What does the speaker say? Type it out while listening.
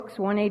books,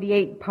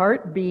 188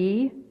 Part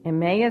B,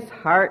 Emmaus,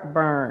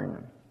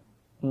 Heartburn.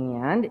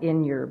 And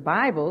in your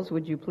Bibles,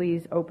 would you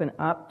please open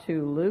up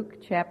to Luke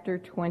chapter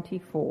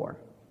 24.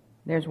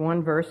 There's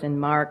one verse in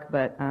Mark,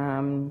 but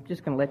I'm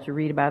just going to let you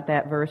read about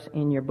that verse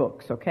in your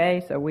books,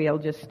 okay? So we'll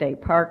just stay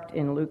parked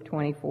in Luke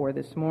 24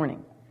 this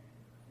morning.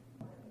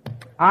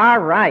 All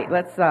right,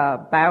 let's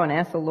bow and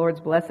ask the Lord's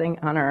blessing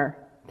on our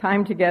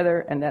time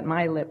together and that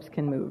my lips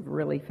can move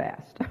really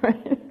fast.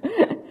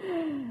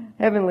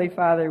 Heavenly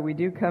Father, we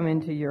do come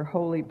into your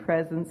holy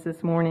presence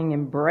this morning,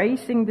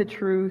 embracing the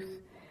truth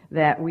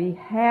that we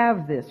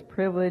have this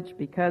privilege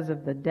because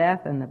of the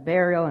death and the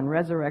burial and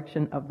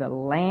resurrection of the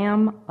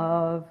Lamb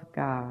of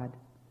God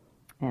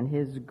and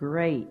his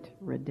great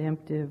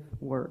redemptive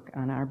work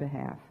on our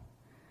behalf.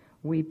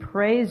 We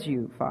praise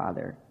you,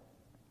 Father,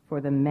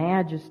 for the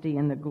majesty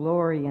and the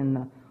glory and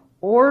the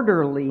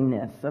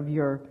orderliness of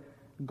your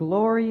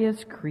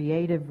glorious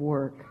creative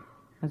work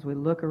as we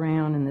look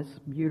around in this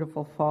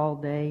beautiful fall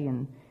day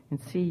and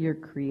see your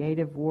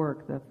creative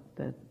work,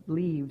 the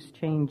leaves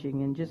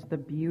changing and just the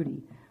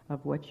beauty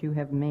of what you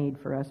have made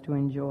for us to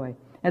enjoy.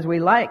 As we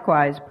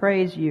likewise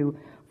praise you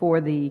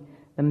for the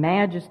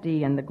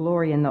majesty and the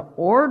glory and the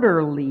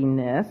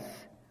orderliness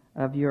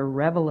of your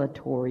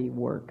revelatory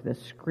work, the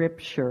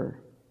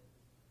Scripture,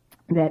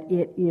 that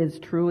it is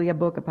truly a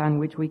book upon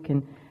which we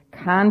can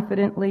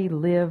confidently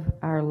live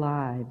our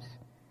lives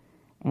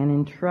and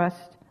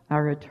entrust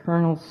our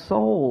eternal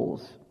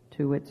souls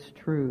to its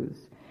truths.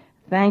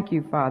 Thank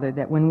you, Father,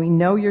 that when we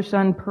know your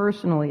Son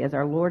personally as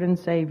our Lord and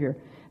Savior,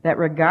 that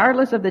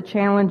regardless of the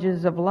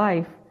challenges of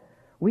life,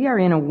 we are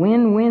in a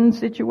win-win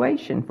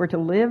situation. For to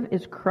live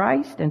is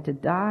Christ and to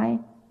die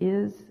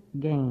is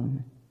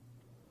gain.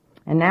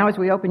 And now as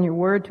we open your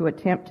word to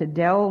attempt to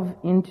delve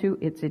into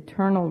its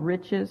eternal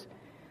riches,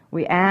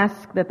 we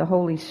ask that the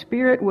Holy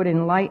Spirit would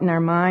enlighten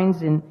our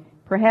minds in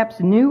perhaps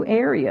new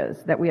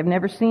areas that we have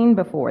never seen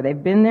before.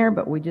 They've been there,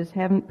 but we just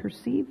haven't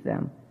perceived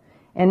them.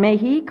 And may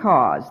he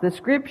cause the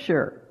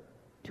Scripture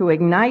to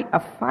ignite a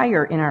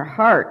fire in our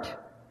heart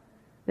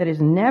that is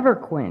never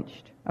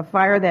quenched, a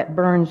fire that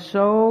burns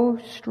so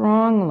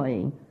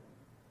strongly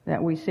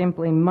that we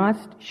simply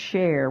must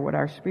share what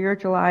our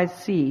spiritual eyes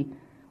see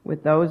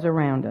with those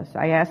around us.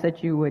 I ask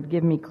that you would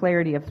give me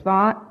clarity of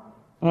thought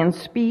and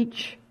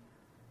speech,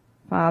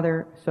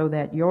 Father, so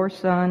that your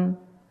Son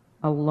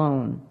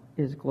alone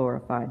is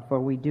glorified. For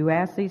we do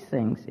ask these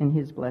things in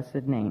his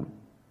blessed name.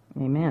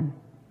 Amen.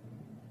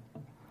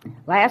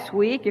 Last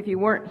week, if you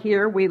weren't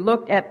here, we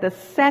looked at the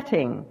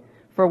setting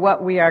for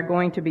what we are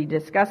going to be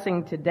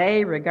discussing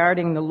today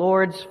regarding the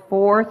Lord's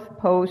fourth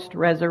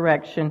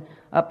post-resurrection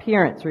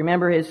appearance.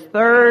 Remember, his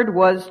third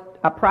was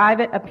a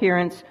private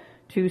appearance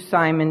to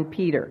Simon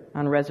Peter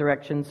on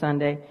Resurrection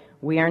Sunday.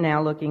 We are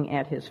now looking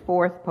at his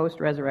fourth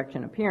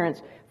post-resurrection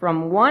appearance.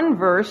 From one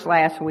verse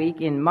last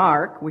week in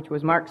Mark, which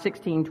was Mark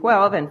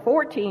 16:12, and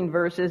 14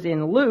 verses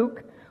in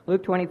Luke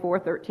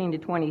 24:13 to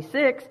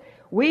 26,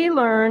 we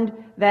learned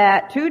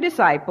that two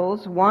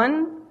disciples,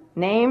 one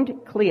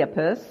named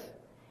Cleopas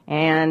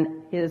and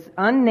his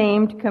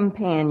unnamed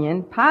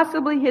companion,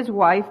 possibly his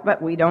wife,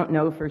 but we don't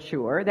know for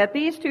sure, that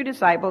these two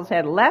disciples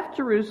had left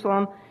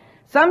Jerusalem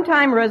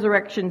sometime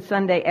Resurrection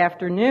Sunday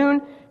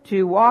afternoon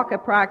to walk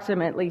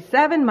approximately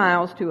 7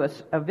 miles to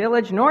a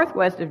village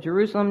northwest of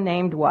Jerusalem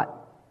named what?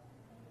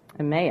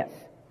 Emmaus.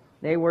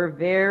 They were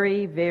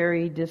very,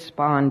 very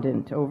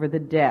despondent over the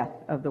death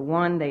of the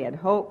one they had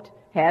hoped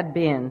had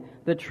been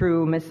the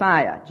true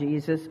Messiah,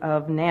 Jesus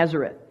of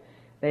Nazareth.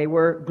 They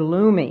were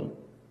gloomy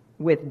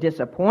with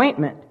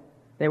disappointment.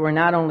 They were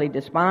not only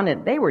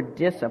despondent, they were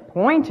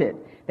disappointed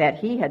that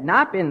he had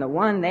not been the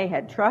one they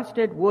had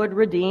trusted would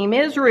redeem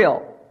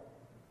Israel.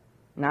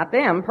 Not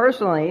them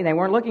personally, they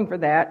weren't looking for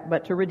that,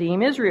 but to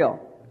redeem Israel.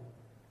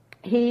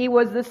 He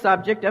was the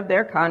subject of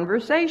their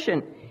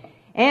conversation.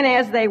 And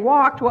as they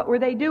walked, what were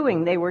they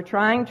doing? They were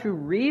trying to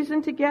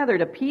reason together,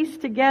 to piece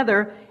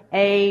together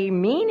a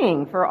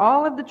meaning for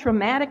all of the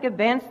traumatic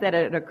events that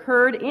had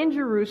occurred in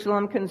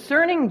Jerusalem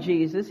concerning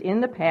Jesus in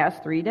the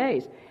past 3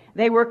 days.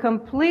 They were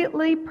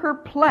completely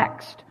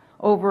perplexed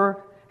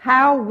over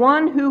how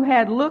one who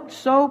had looked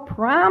so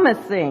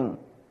promising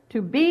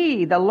to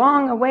be the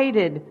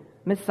long-awaited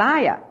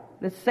Messiah,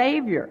 the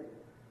Savior,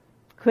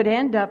 could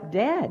end up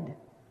dead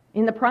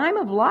in the prime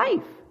of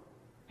life.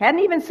 Hadn't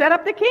even set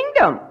up the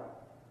kingdom.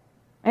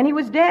 And he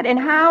was dead. And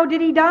how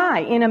did he die?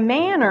 In a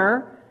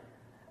manner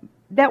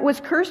that was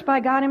cursed by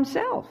God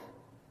himself.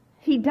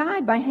 He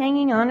died by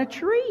hanging on a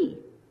tree.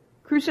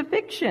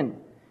 Crucifixion.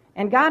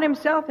 And God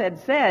himself had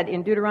said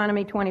in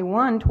Deuteronomy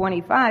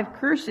 21:25,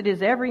 "Cursed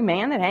is every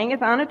man that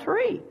hangeth on a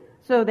tree."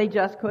 So they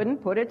just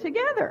couldn't put it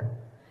together.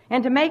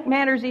 And to make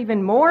matters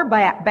even more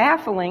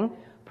baffling,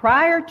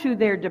 prior to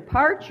their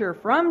departure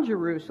from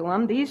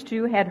Jerusalem, these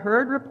two had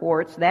heard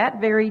reports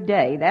that very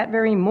day, that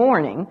very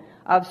morning,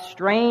 of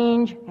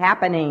strange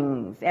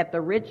happenings at the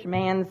rich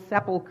man's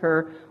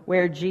sepulcher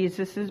where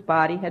Jesus'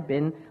 body had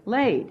been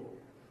laid.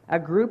 A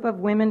group of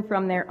women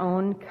from their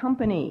own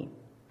company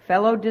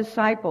fellow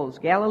disciples,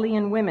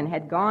 Galilean women,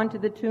 had gone to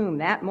the tomb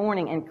that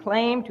morning and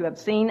claimed to have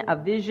seen a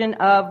vision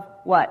of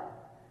what?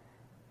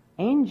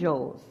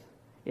 Angels,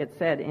 it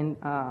said in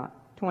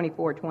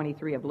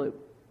 24:23 of Luke.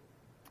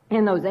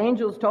 And those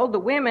angels told the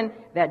women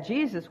that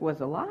Jesus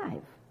was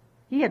alive.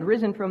 He had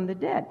risen from the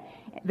dead.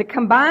 The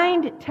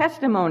combined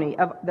testimony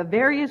of the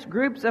various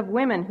groups of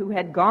women who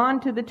had gone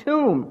to the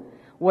tomb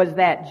was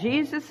that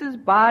Jesus'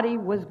 body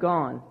was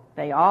gone.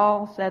 They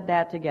all said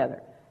that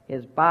together.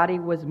 His body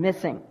was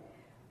missing.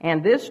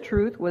 And this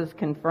truth was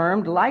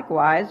confirmed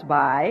likewise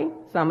by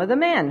some of the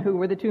men. Who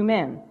were the two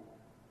men?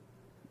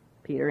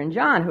 Peter and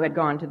John, who had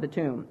gone to the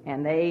tomb.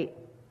 And they,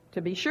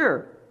 to be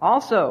sure,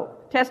 also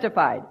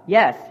testified,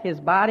 yes, his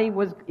body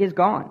is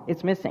gone.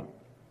 It's missing.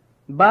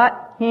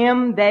 But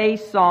him they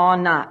saw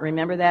not.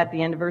 Remember that at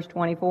the end of verse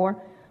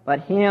 24? But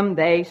him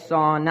they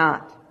saw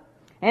not.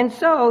 And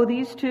so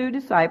these two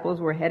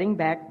disciples were heading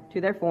back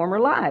to their former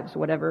lives,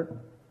 whatever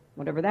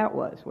that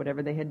was,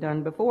 whatever they had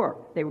done before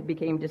they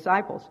became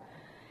disciples.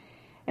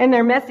 And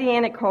their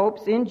messianic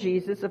hopes in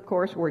Jesus, of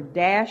course, were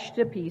dashed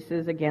to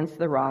pieces against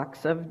the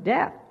rocks of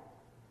death.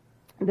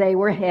 They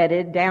were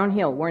headed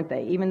downhill, weren't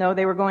they? Even though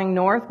they were going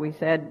north, we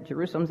said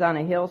Jerusalem's on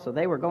a hill, so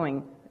they were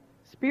going,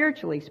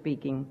 spiritually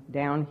speaking,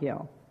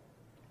 downhill.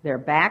 Their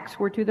backs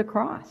were to the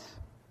cross.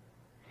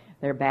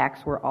 Their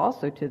backs were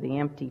also to the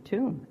empty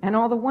tomb and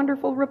all the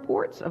wonderful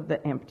reports of the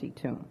empty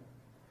tomb.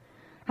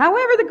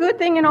 However, the good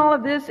thing in all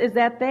of this is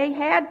that they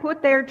had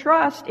put their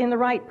trust in the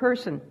right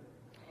person.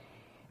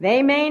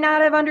 They may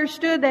not have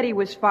understood that he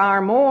was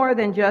far more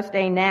than just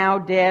a now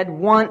dead,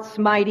 once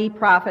mighty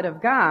prophet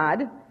of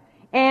God,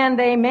 and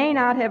they may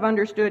not have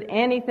understood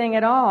anything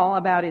at all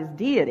about his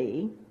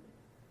deity,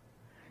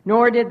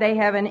 nor did they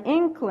have an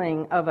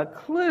inkling of a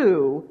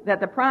clue that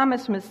the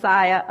promised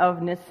Messiah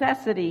of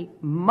necessity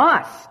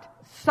must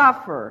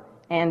suffer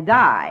and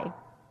die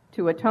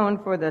to atone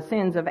for the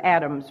sins of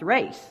Adam's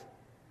race.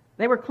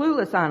 They were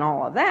clueless on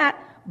all of that,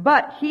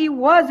 but he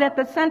was at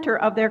the center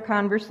of their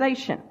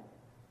conversation,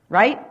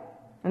 right?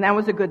 And that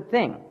was a good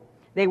thing.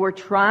 They were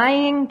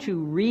trying to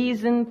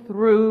reason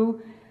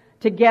through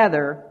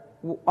together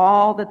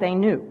all that they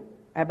knew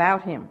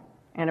about him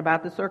and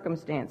about the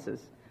circumstances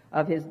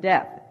of his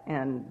death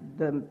and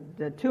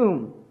the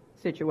tomb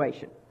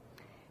situation.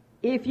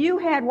 If you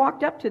had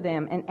walked up to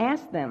them and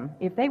asked them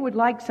if they would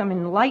like some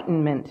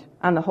enlightenment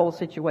on the whole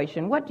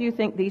situation, what do you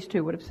think these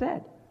two would have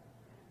said?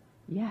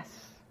 Yes.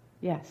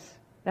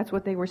 That's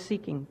what they were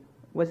seeking,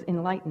 was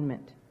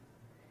enlightenment.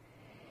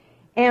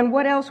 And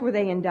what else were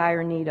they in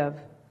dire need of?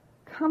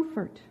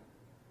 Comfort.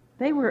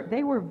 They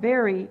were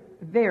very,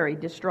 very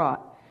distraught.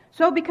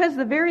 So because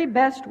the very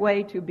best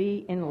way to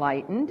be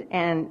enlightened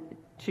and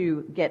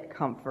to get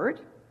comfort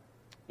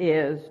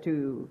is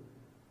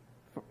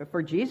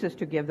for Jesus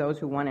to give those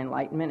who want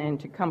enlightenment and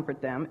to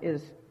comfort them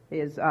is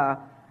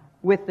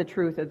with the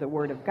truth of the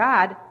Word of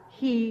God,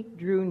 he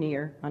drew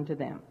near unto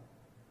them.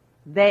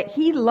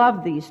 He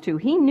loved these two.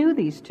 He knew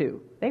these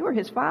two. They were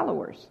his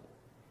followers.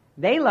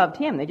 They loved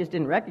him. They just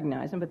didn't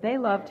recognize him, but they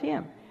loved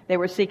him. They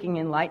were seeking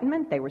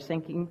enlightenment. They were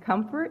seeking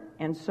comfort.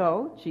 And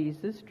so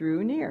Jesus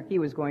drew near. He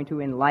was going to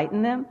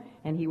enlighten them,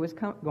 and he was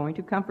going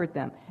to comfort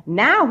them.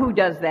 Now who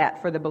does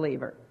that for the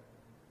believer?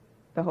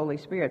 The Holy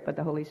Spirit. But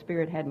the Holy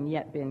Spirit hadn't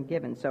yet been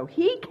given. So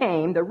he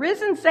came, the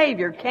risen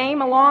Savior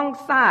came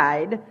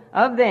alongside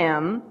of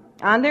them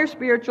on their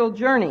spiritual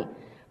journey,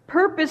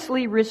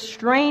 purposely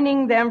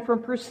restraining them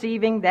from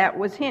perceiving that it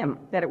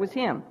was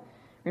him.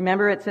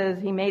 Remember, it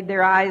says he made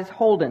their eyes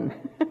holden.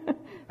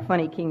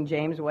 Funny King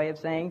James way of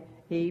saying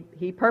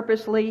he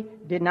purposely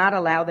did not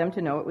allow them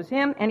to know it was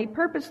him, and he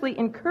purposely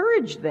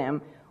encouraged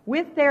them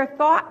with their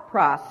thought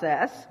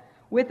process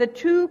with a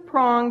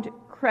two-pronged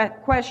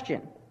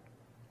question,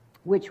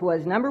 which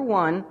was, number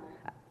one,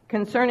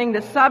 concerning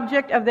the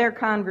subject of their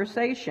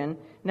conversation,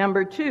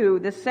 number two,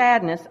 the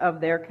sadness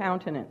of their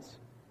countenance.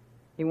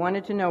 He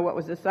wanted to know what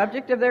was the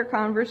subject of their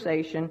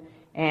conversation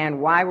and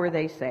why were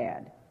they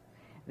sad.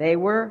 They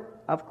were,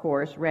 of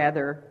course,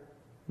 rather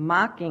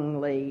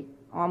mockingly,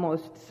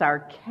 almost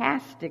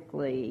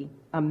sarcastically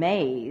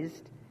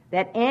amazed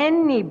that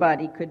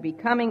anybody could be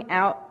coming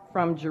out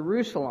from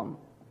Jerusalem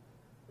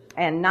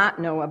and not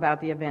know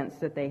about the events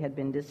that they had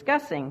been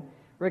discussing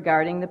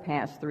regarding the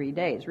past 3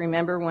 days.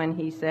 Remember when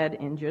he said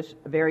in just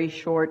very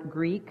short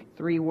Greek,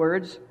 3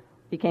 words,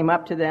 he came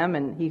up to them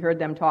and he heard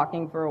them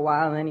talking for a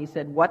while, and then he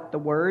said, "What, the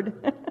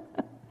word?"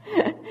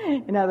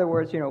 In other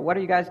words, what are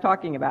you guys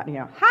talking about?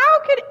 How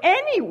could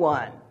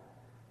anyone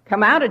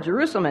come out of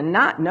Jerusalem and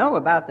not know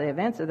about the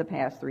events of the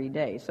past 3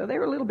 days? So they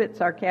were a little bit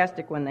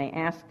sarcastic when they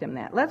asked him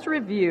that. Let's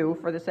review,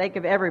 for the sake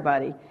of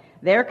everybody,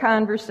 their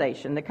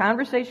conversation, the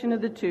conversation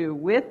of the two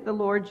with the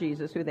Lord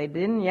Jesus, who they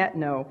didn't yet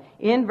know,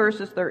 in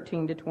verses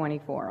 13 to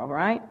 24, all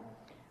right?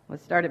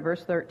 Let's start at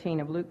verse 13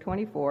 of Luke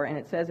 24, and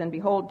it says, "And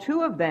behold,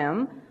 2 of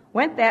them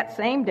went that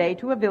same day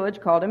to a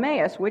village called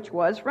Emmaus, which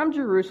was from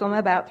Jerusalem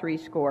about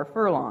 60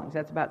 furlongs."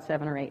 That's about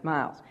 7 or 8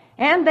 miles.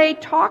 "And they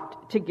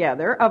talked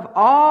together of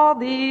all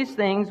these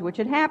things which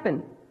had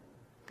happened.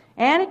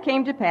 And it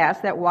came to pass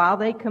that while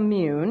they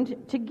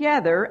communed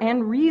together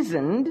and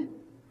reasoned,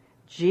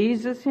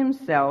 Jesus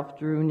himself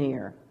drew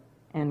near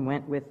and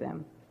went with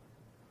them.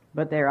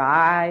 But their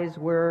eyes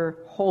were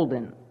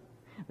holden,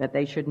 that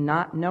they should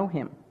not know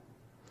him.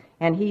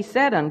 And he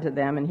said unto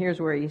them, and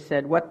here's where he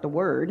said, what the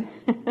word?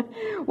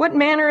 What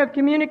manner of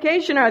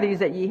communication are these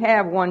that ye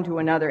have one to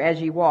another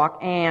as ye walk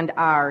and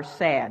are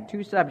sad?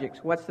 Two subjects.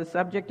 What's the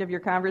subject of your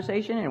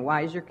conversation, and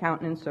why is your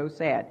countenance so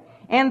sad?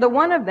 And the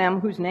one of them,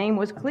 whose name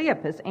was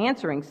Cleopas,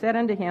 answering, said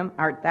unto him,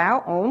 Art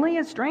thou only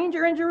a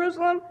stranger in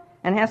Jerusalem,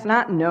 and hast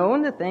not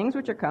known the things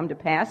which are come to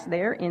pass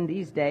there in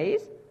these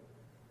days?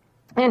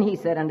 And he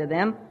said unto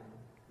them,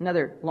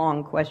 another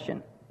long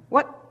question,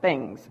 what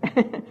things?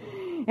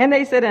 And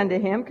they said unto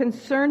him,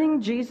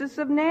 concerning Jesus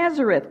of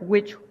Nazareth,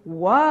 which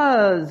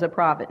was a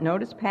prophet.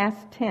 Notice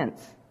past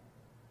tense,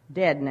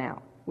 dead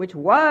now. Which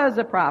was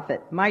a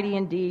prophet, mighty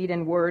in deed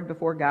and word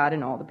before God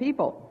and all the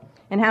people.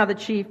 And how the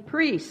chief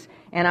priests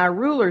and our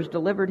rulers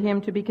delivered him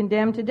to be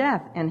condemned to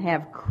death, and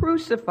have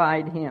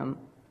crucified him.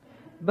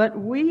 But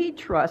we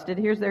trusted,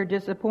 here's their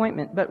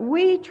disappointment, but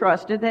we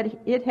trusted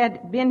that it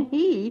had been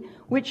he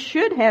which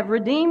should have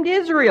redeemed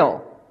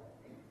Israel.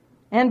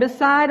 And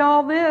beside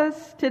all this,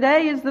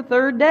 today is the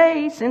third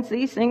day since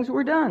these things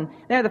were done.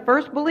 They're the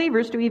first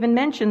believers to even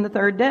mention the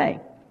third day.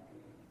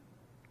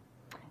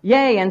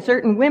 Yea, and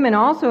certain women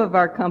also of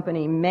our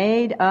company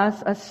made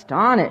us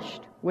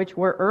astonished, which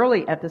were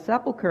early at the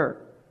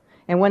sepulchre.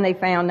 And when they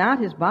found not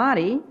his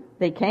body,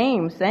 they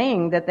came,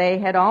 saying that they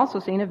had also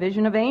seen a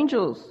vision of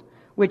angels,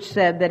 which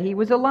said that he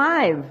was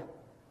alive.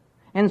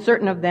 And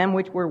certain of them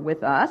which were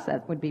with us,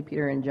 that would be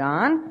Peter and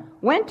John,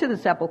 went to the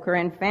sepulchre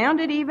and found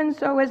it even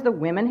so as the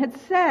women had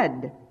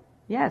said.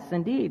 Yes,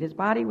 indeed, his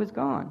body was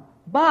gone.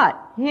 But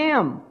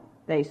him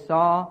they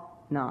saw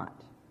not.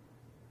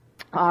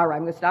 All right,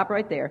 I'm going to stop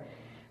right there.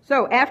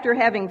 So after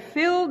having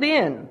filled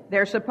in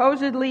their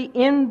supposedly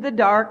in the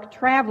dark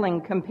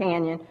traveling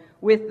companion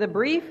with the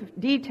brief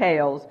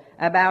details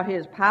about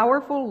his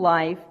powerful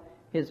life,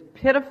 his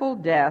pitiful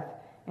death,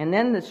 and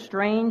then the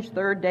strange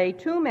third day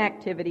tomb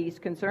activities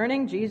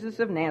concerning Jesus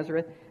of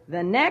Nazareth,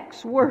 the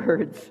next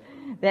words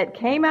that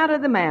came out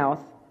of the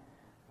mouth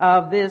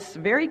of this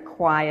very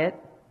quiet,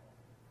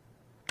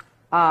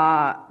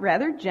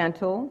 rather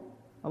gentle,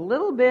 a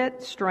little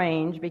bit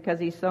strange because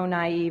he's so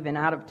naive and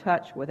out of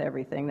touch with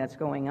everything that's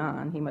going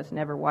on. He must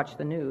never watch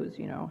the news,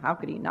 How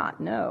could he not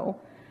know?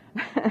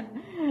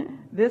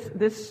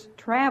 This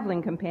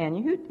traveling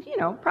companion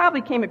who,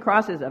 probably came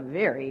across as a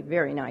very,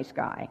 very nice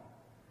guy.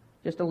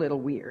 Just a little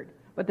weird.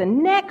 But the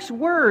next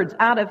words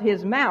out of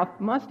his mouth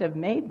must have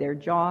made their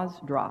jaws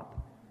drop.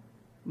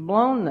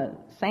 Blown the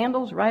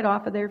sandals right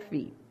off of their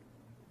feet.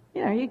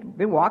 He'd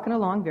been walking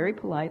along very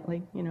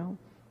politely,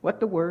 what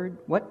the word,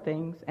 what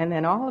things, and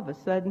then all of a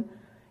sudden,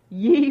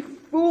 ye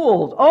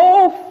fools,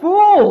 oh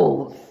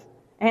fools,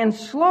 and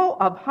slow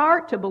of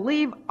heart to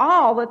believe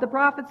all that the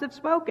prophets have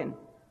spoken.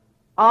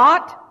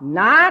 Ought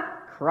not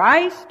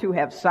Christ to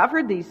have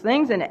suffered these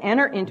things and to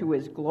enter into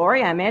his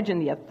glory? I imagine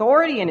the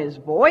authority in his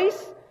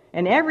voice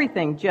and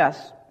everything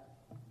just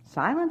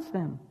silenced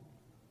them.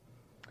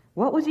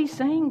 What was he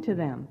saying to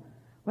them?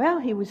 Well,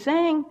 he was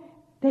saying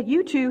that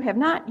you two have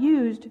not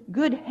used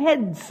good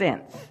head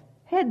sense.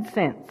 Head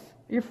sense.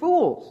 You're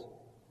fools.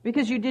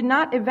 Because you did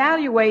not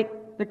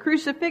evaluate the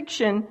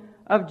crucifixion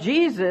of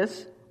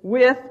Jesus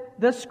with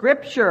the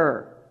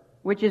Scripture,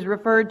 which is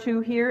referred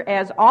to here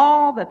as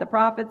all that the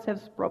prophets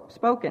have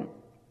spoken.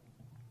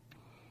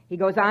 He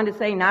goes on to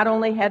say, not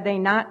only had they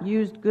not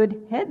used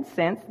good head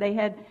sense, they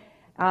had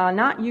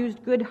not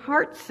used good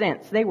heart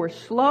sense. They were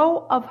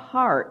slow of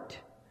heart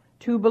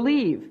to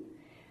believe.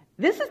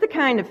 This is the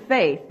kind of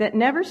faith that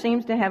never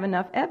seems to have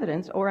enough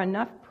evidence or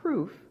enough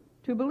proof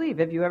to believe.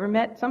 Have you ever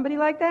met somebody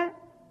like that?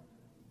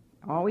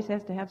 Always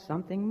has to have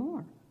something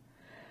more.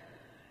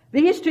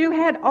 These two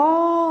had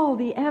all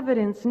the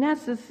evidence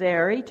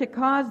necessary to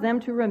cause them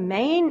to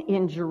remain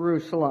in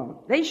Jerusalem.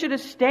 They should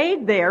have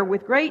stayed there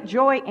with great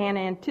joy and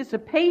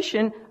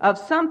anticipation of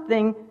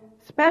something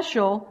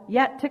special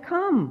yet to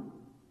come.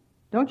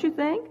 Don't you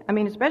think? I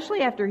mean,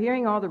 especially after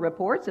hearing all the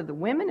reports of the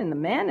women and the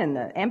men and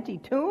the empty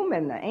tomb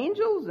and the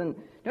angels. And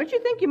don't you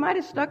think you might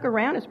have stuck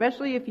around,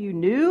 especially if you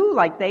knew,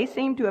 like they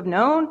seem to have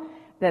known,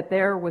 that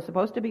there was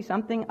supposed to be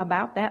something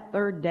about that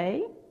third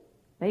day?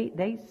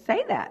 They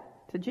say that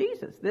to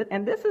Jesus.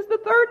 And this is the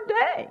third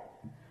day.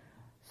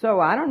 So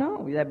I don't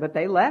know, but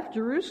they left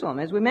Jerusalem.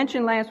 As we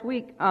mentioned last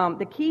week,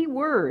 the key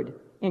word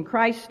in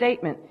Christ's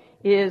statement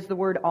is the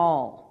word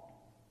all.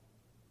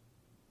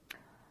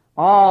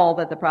 All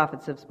that the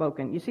prophets have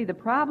spoken. You see, the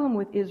problem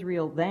with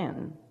Israel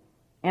then,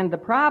 and the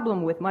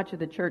problem with much of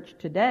the church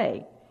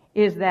today,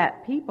 is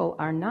that people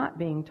are not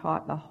being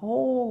taught the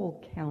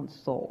whole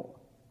counsel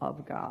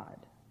of God.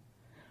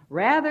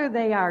 Rather,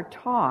 they are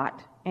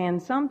taught,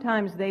 and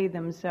sometimes they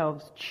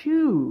themselves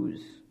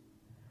choose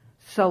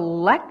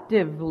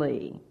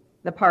selectively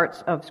the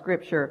parts of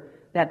Scripture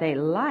that they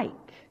like.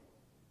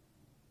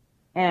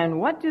 And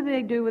what do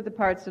they do with the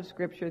parts of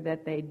Scripture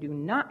that they do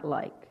not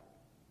like?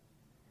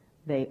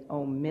 They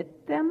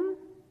omit them,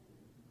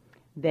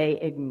 They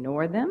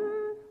ignore them.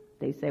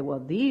 They say, well,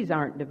 these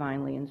aren't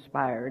divinely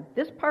inspired.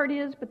 This part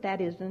is, but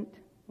that isn't.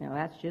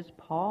 That's just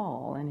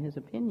Paul and his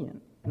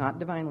opinion, not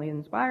divinely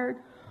inspired.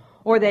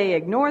 Or they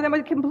ignore them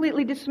or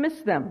completely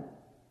dismiss them.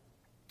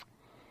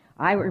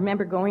 I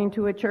remember going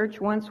to a church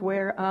once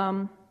where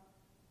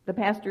the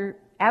pastor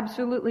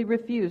absolutely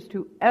refused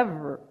to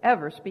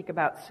ever speak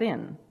about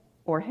sin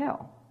or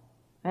hell.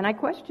 And I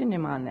questioned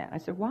him on that. I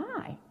said,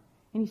 why?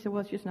 And he said,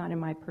 well, it's just not in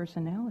my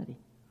personality.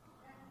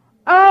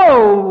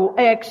 Oh,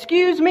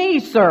 excuse me,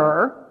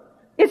 sir.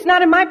 It's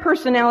not in my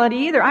personality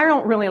either. I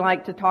don't really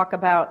like to talk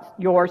about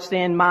your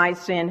sin, my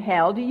sin,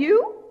 hell. Do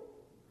you?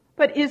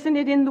 But isn't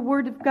it in the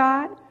Word of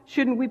God?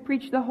 Shouldn't we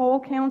preach the whole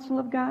counsel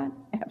of God?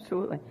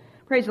 Absolutely.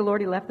 Praise the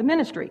Lord, he left the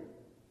ministry.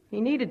 He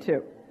needed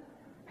to.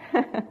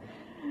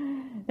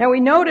 Now,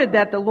 we noted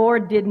that the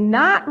Lord did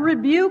not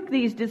rebuke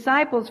these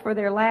disciples for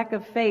their lack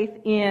of faith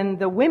in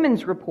the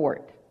women's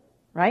report,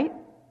 right?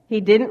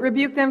 He didn't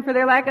rebuke them for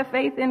their lack of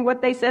faith in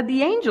what they said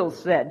the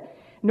angels said,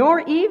 nor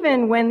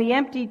even when the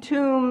empty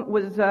tomb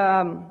was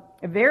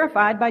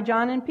verified by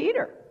John and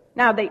Peter.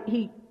 Now,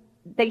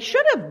 they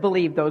should have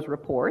believed those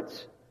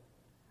reports,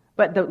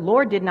 but the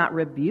Lord did not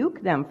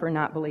rebuke them for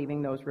not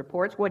believing those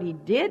reports. What he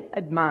did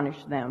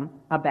admonish them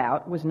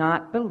about was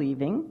not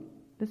believing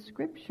the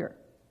Scripture.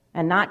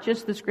 And not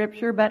just the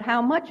Scripture, but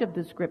how much of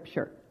the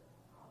Scripture?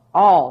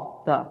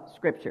 All the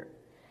Scripture.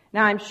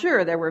 Now, I'm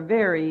sure there were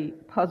very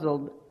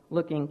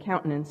puzzled-looking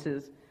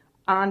countenances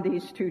on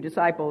these two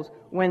disciples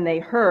when they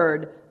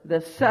heard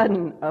the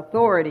sudden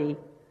authority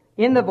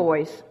in the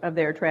voice of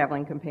their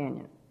traveling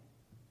companion.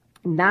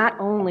 Not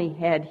only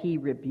had he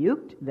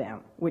rebuked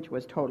them, which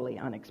was totally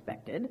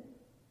unexpected,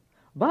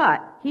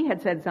 but he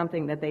had said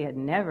something that they had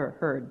never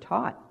heard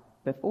taught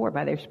before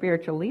by their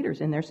spiritual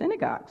leaders in their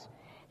synagogues.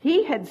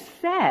 He had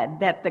said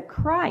that the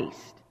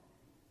Christ,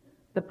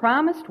 the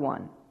promised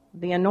one,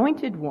 the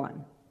anointed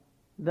one,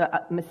 the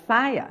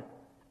Messiah,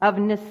 of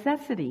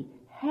necessity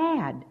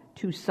had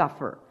to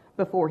suffer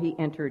before he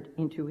entered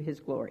into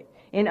his glory.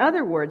 In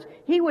other words,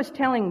 he was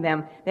telling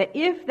them that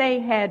if they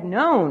had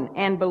known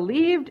and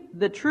believed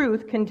the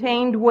truth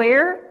contained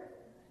where?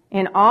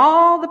 In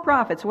all the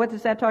prophets. What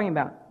is that talking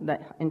about? The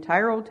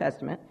entire Old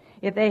Testament.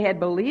 If they had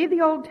believed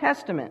the Old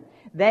Testament,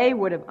 they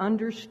would have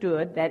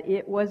understood that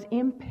it was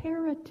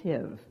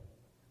imperative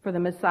for the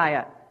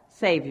Messiah,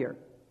 Savior,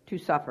 to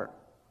suffer.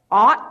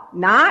 Ought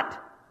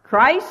not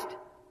Christ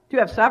to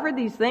have suffered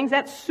these things?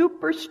 That's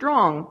super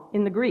strong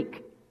in the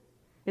Greek.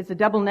 It's a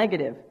double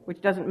negative, which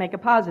doesn't make a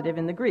positive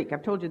in the Greek.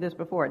 I've told you this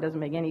before. It doesn't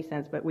make any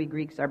sense, but we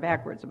Greeks are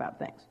backwards about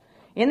things.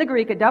 In the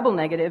Greek, a double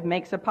negative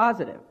makes a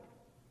positive.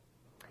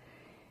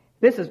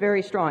 This is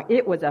very strong.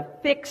 It was a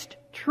fixed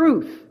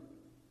truth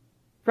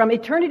from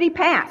eternity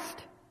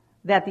past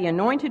that the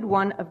anointed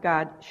one of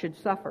God should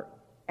suffer,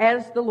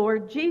 as the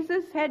Lord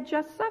Jesus had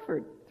just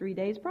suffered 3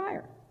 days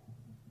prior.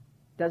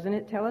 Doesn't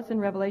it tell us in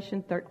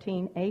Revelation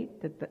 13:8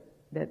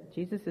 that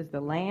Jesus is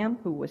the Lamb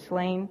who was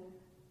slain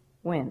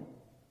when?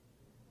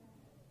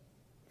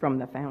 From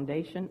the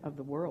foundation of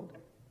the world.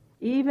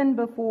 Even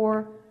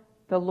before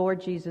the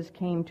Lord Jesus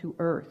came to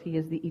earth, he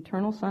is the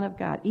eternal Son of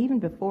God. Even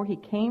before he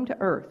came to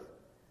earth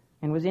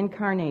and was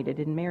incarnated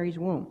in Mary's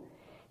womb,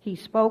 he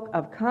spoke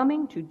of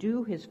coming to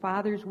do his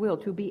Father's will,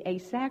 to be a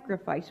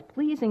sacrifice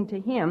pleasing to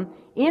him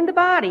in the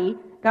body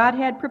God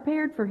had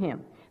prepared for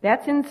him.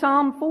 That's in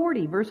Psalm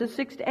 40, verses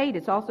 6 to 8.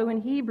 It's also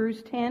in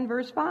Hebrews 10,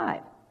 verse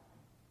 5.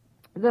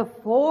 The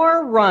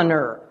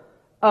forerunner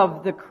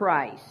of the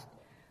Christ,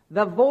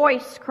 the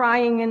voice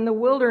crying in the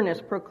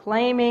wilderness,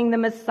 proclaiming the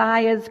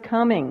Messiah's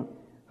coming.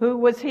 Who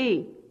was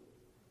he?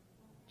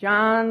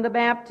 John the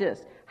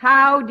Baptist.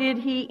 How did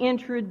he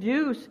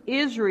introduce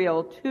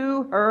Israel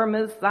to her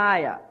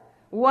Messiah?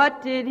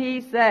 What did he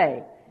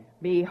say?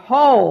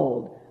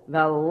 Behold,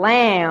 the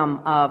Lamb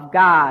of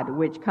God,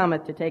 which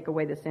cometh to take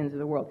away the sins of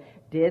the world.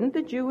 Didn't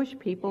the Jewish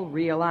people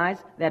realize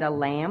that a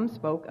lamb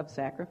spoke of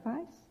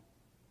sacrifice?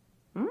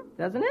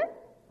 Doesn't it?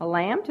 A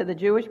lamb to the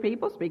Jewish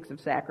people speaks of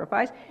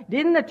sacrifice.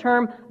 Didn't the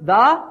term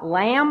the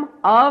Lamb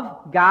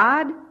of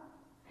God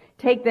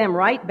take them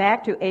right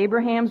back to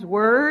Abraham's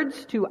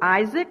words to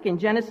Isaac in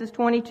Genesis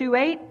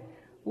 22:8?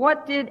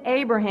 What did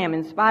Abraham,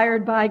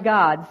 inspired by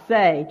God,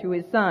 say to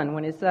his son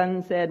when his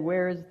son said,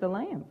 "Where is the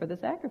lamb for the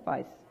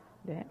sacrifice,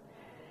 Dad?"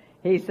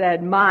 He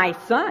said, "My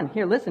son,"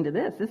 here, listen to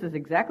this. This is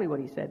exactly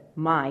what he said.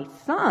 "My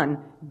son,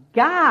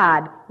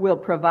 God will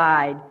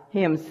provide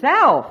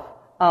himself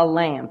a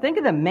lamb." Think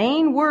of the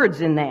main words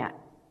in that.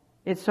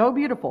 It's so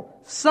beautiful.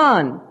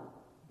 Son,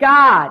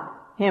 God,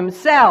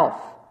 himself,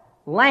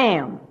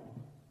 lamb.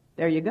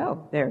 There you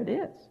go. There it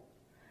is.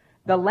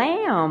 The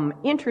lamb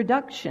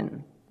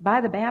introduction by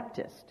the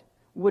Baptist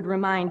would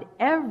remind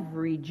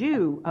every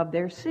Jew of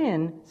their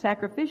sin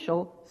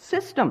sacrificial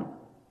system,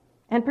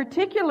 and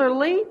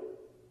particularly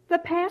the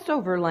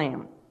Passover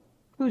lamb,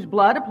 whose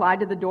blood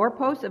applied to the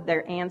doorposts of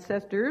their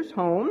ancestors'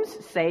 homes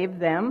saved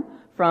them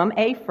from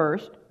a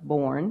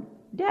firstborn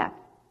death.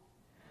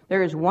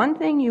 There is one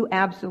thing you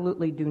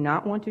absolutely do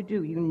not want to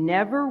do. You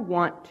never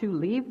want to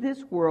leave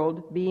this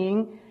world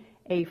being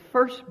a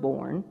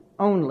firstborn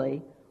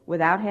only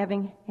without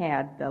having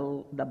had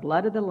the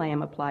blood of the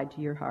Lamb applied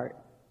to your heart.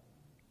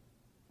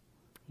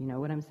 You know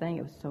what I'm saying?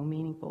 It was so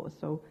meaningful.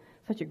 It was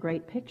such a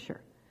great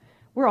picture.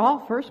 We're all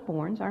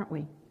firstborns, aren't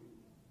we?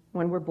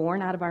 When we're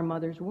born out of our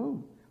mother's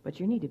womb. But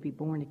you need to be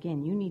born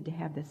again. You need to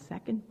have the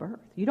second birth.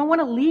 You don't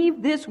want to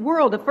leave this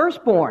world a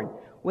firstborn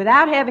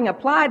without having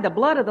applied the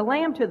blood of the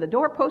Lamb to the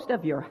doorpost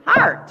of your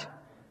heart.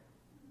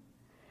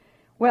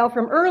 Well,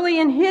 from early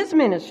in his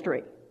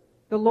ministry,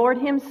 the Lord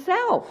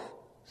himself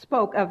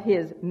spoke of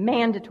his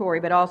mandatory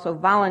but also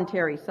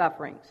voluntary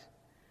sufferings.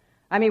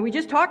 I mean, we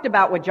just talked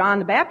about what John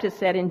the Baptist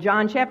said in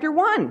John chapter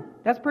 1.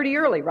 That's pretty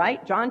early,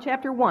 right? John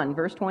chapter 1,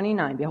 verse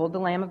 29, behold the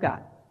Lamb of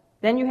God.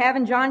 Then you have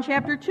in John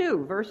chapter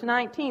 2, verse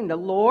 19, the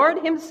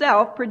Lord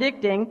himself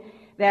predicting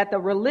that the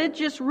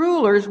religious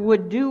rulers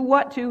would do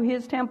what to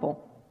his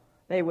temple?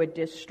 They would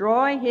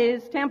destroy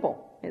his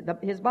temple,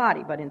 his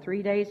body, but in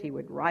 3 days he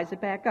would rise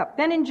it back up.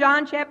 Then in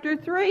John chapter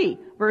 3,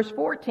 verse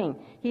 14,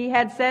 he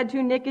had said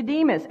to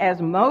Nicodemus,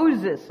 as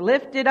Moses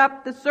lifted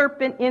up the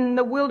serpent in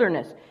the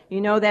wilderness. You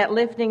know that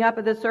lifting up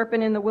of the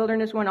serpent in the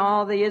wilderness when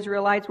all the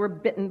Israelites were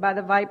bitten by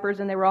the vipers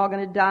and they were all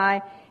going to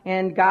die,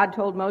 and God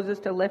told Moses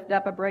to lift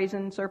up a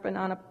brazen serpent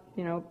on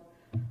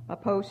a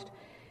post.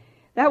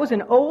 That was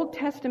an Old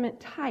Testament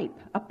type,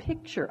 a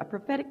picture, a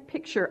prophetic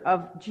picture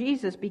of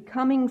Jesus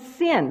becoming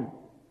sin.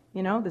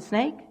 You know, the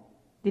snake.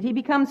 Did he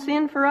become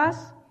sin for us?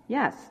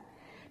 Yes.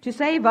 To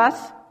save us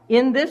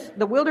in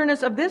the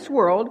wilderness of this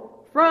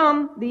world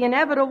from the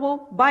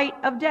inevitable bite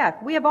of death.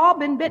 We have all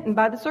been bitten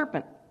by the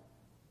serpent.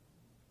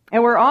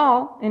 And we're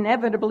all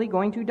inevitably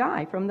going to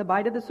die from the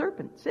bite of the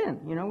serpent. Sin.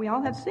 You know, we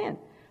all have sin.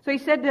 So he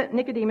said to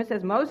Nicodemus,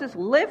 as Moses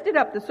lifted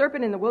up the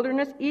serpent in the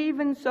wilderness,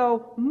 even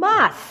so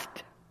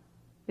must.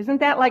 Isn't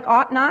that like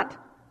ought not?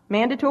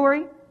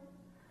 Mandatory?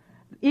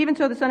 Even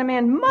so the Son of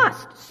Man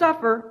must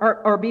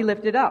suffer or be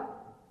lifted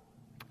up.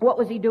 What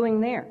was he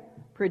doing there?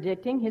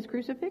 Predicting his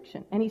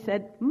crucifixion. And he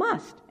said,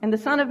 must. And the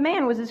Son of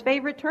Man was his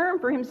favorite term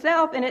for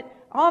himself, and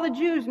all the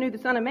Jews knew the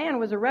Son of Man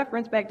was a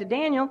reference back to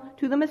Daniel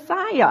to the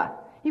Messiah.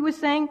 He was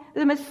saying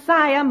the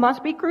Messiah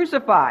must be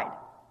crucified.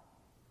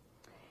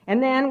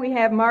 And then we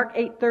have Mark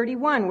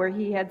 8:31, where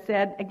he had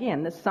said,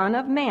 again, the Son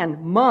of Man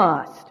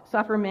must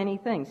suffer many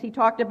things. He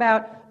talked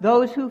about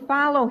those who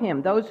follow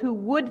him, those who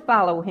would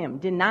follow him,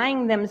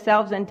 denying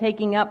themselves and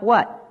taking up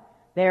what?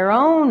 Their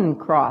own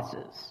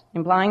crosses,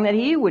 implying that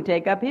he would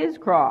take up his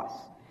cross.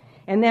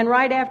 And then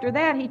right after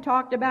that, he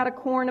talked about a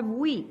corn of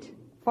wheat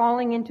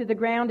falling into the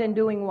ground and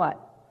doing what?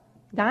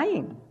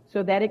 Dying,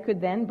 so that it could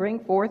then bring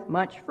forth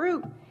much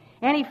fruit.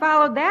 And he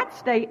followed that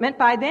statement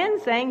by then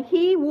saying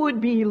he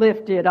would be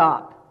lifted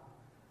up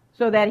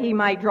so that he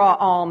might draw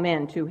all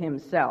men to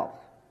himself.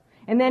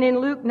 And then in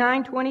Luke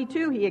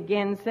 9:22, he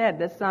again said,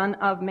 the Son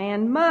of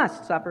Man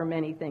must suffer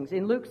many things.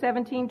 In Luke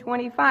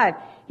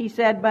 17:25, he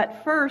said,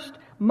 but first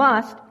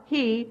must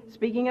he,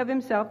 speaking of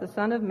himself, the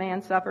Son of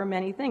Man, suffer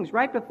many things.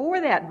 Right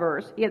before that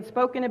verse, he had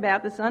spoken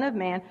about the Son of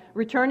Man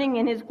returning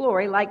in his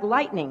glory like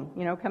lightning,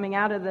 coming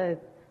out of the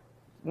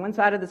one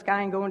side of the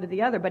sky and going to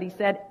the other. But he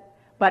said,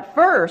 but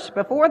first,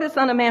 before the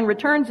Son of Man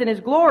returns in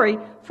his glory,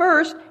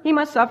 first he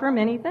must suffer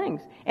many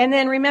things. And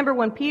then remember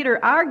when Peter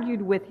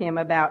argued with him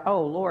about,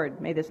 oh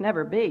Lord, may this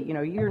never be,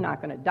 you're not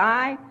going to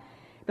die.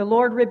 The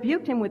Lord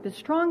rebuked him with the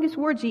strongest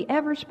words he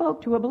ever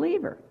spoke to a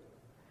believer.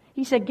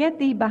 He said, get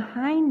thee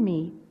behind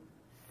me,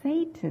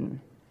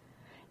 Satan.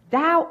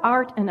 Thou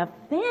art an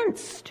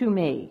offense to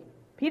me.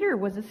 Peter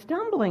was a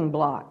stumbling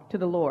block to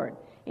the Lord.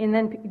 And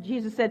then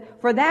Jesus said,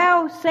 for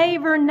thou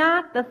savor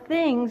not the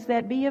things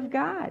that be of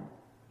God.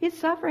 His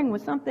suffering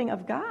was something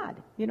of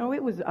God.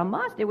 It was a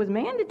must. It was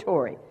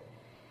mandatory.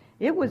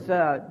 It was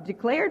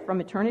declared from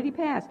eternity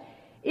past.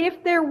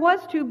 If there was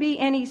to be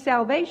any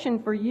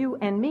salvation for you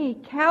and me,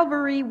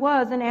 Calvary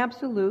was an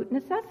absolute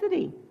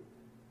necessity.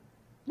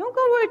 Don't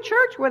go to a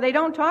church where they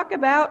don't talk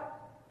about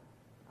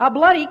a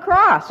bloody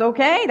cross,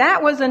 okay?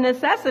 That was a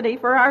necessity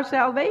for our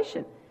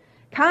salvation.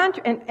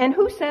 And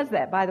who says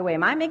that, by the way?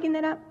 Am I making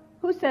that up?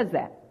 Who says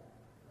that?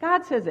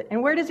 God says it.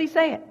 And where does he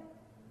say it?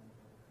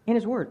 In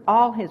his word.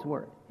 All his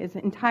word. His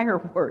entire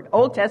word.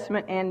 Old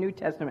Testament and New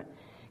Testament.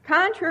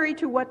 Contrary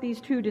to what these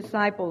two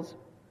disciples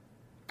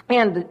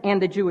and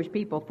the Jewish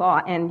people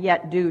thought and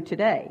yet do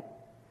today.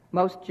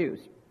 Most Jews.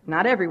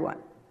 Not everyone.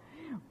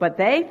 But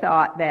they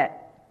thought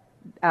that,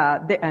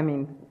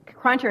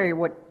 contrary to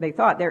what they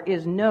thought, there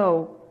is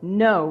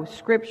no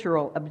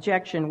scriptural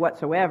objection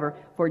whatsoever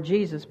for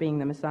Jesus being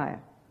the Messiah.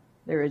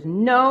 There is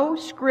no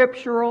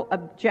scriptural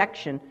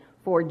objection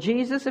for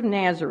Jesus of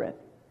Nazareth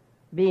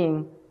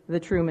being the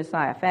true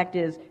Messiah. Fact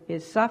is,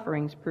 his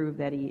sufferings prove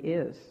that he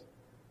is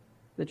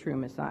the true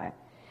Messiah.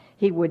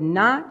 He would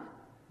not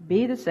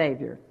be the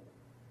Savior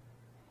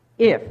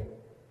if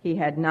he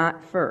had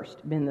not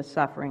first been the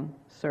suffering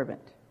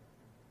servant.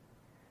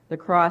 The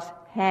cross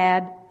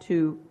had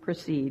to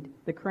precede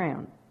the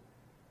crown.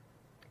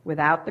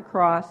 Without the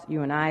cross,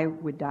 you and I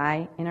would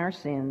die in our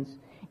sins,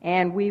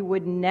 and we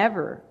would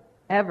never,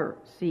 ever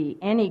see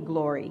any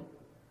glory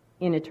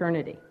in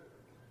eternity.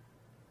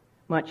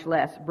 much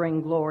less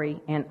bring glory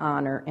and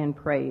honor and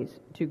praise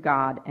to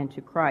God and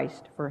to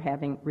Christ for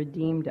having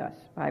redeemed us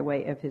by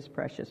way of his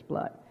precious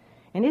blood.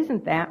 And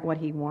isn't that what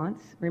he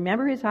wants?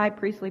 Remember his high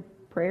priestly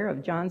prayer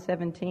of John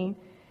 17?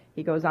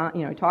 He goes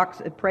on,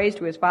 prays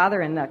to his Father,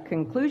 and the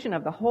conclusion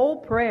of the whole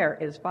prayer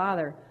is,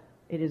 Father,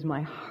 it is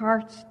my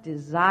heart's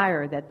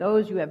desire that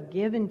those you have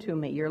given to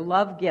me, your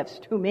love gifts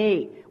to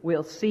me,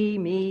 will see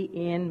me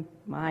in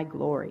my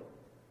glory.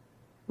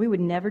 We would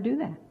never do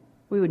that.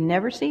 We would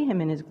never see him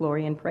in his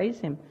glory and praise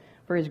him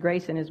for his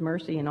grace and his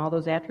mercy and all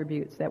those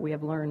attributes that we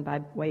have learned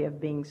by way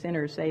of being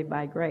sinners saved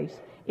by grace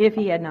if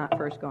he had not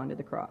first gone to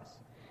the cross.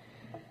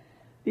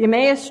 The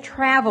Emmaus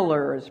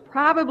travelers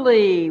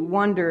probably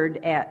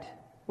wondered at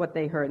what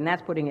they heard, and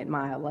that's putting it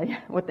mildly,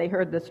 what they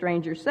heard the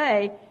stranger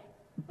say,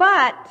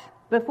 but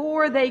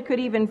before they could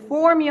even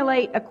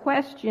formulate a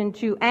question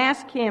to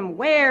ask him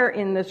where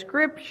in the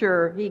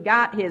Scripture he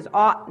got his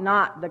ought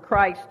not the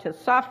Christ to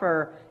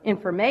suffer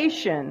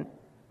information,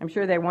 I'm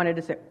sure they wanted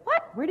to say,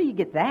 what? Where do you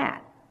get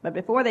that? But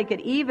before they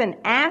could even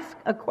ask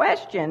a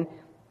question,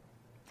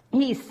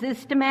 he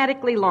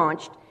systematically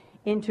launched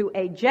into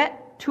a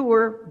jet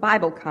tour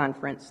Bible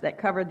conference that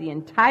covered the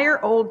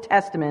entire Old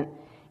Testament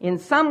in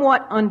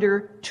somewhat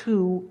under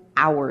 2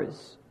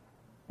 hours.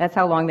 That's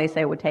how long they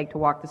say it would take to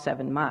walk the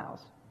 7 miles.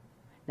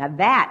 Now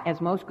that,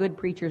 as most good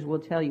preachers will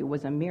tell you,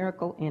 was a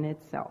miracle in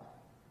itself.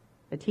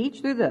 To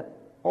teach through the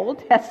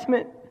Old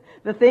Testament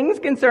the things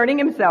concerning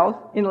himself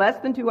in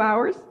less than 2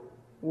 hours?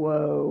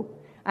 Whoa.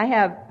 I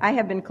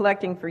have been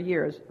collecting for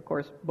years, of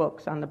course,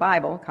 books on the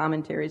Bible,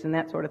 commentaries and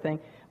that sort of thing,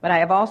 but I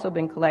have also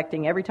been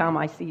collecting every time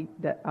I see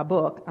a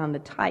book on the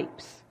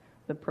types,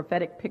 the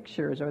prophetic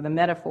pictures or the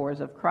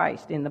metaphors of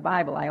Christ in the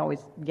Bible. I always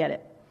get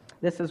it.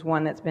 This is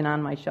one that's been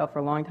on my shelf for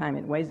a long time.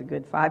 It weighs a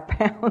good 5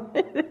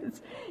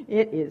 pounds.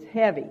 It is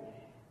heavy.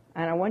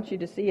 And I want you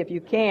to see, if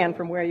you can,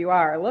 from where you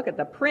are, look at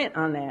the print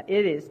on that.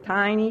 It is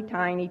tiny,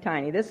 tiny,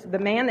 tiny. The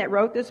man that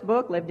wrote this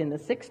book lived in the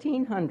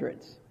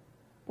 1600s.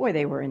 Boy,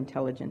 they were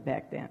intelligent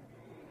back then.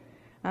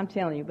 I'm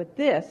telling you. But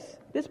this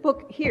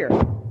book here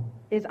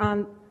is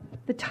on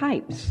the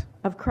types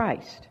of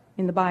Christ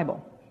in the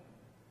Bible.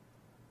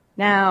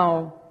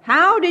 Now,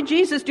 how did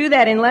Jesus do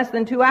that in less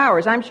than 2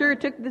 hours? I'm sure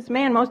it took this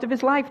man most of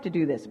his life to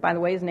do this. By the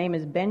way, his name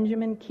is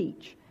Benjamin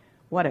Keach.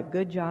 What a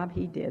good job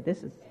he did.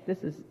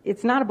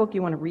 It's not a book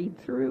you want to read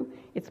through.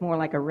 It's more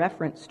like a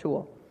reference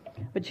tool.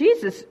 But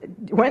Jesus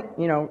went,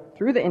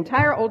 through the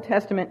entire Old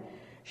Testament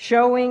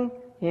showing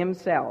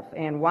himself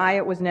and why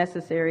it was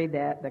necessary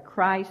that the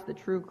Christ, the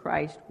true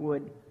Christ,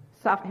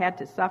 had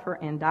to suffer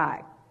and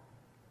die.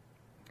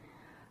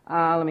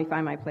 Let me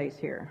find my place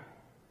here.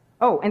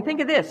 Oh, and think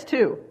of this,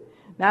 too.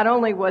 Not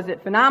only was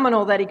it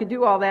phenomenal that he could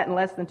do all that in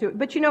less than 2,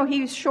 but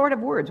he's short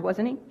of words,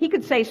 wasn't he? He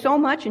could say so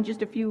much in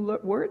just a few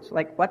words,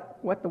 like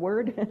what the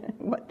word,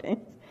 what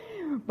things.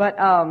 But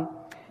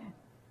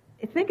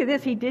think of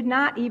this, he did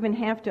not even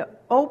have to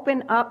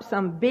open up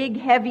some big,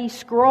 heavy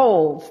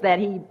scrolls that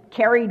he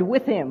carried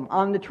with him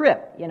on the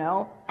trip,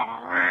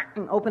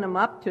 and open them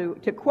up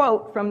to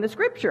quote from the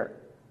Scripture.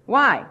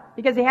 Why?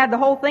 Because he had the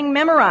whole thing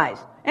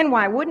memorized. And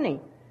why wouldn't he?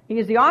 He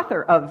is the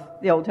author of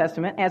the Old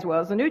Testament as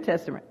well as the New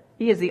Testament.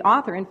 He is the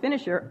author and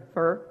finisher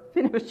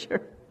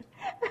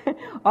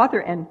author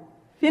and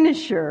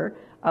finisher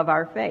of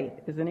our faith,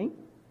 isn't he?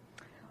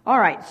 All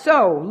right,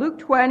 so Luke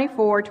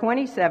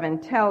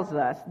 24:27 tells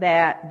us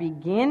that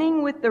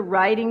beginning with the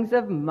writings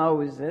of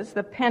Moses,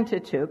 the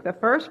Pentateuch, the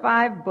first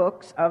 5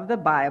 books of the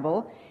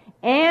Bible,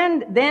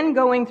 and then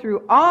going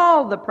through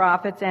all the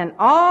prophets and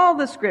all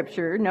the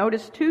Scripture,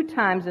 notice 2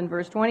 times in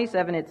verse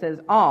 27 it says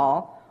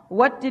all,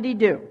 what did he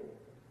do?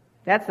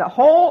 That's the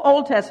whole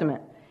Old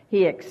Testament.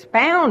 He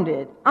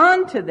expounded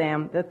unto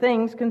them the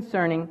things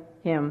concerning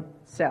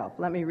himself.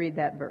 Let me read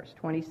that verse,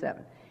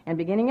 27. And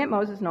beginning at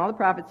Moses and all the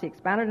prophets, he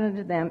expounded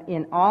unto them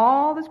in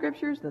all the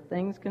Scriptures the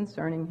things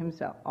concerning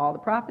himself. All the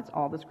prophets,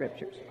 all the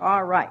Scriptures.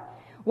 All right.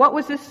 What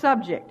was the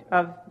subject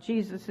of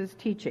Jesus'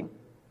 teaching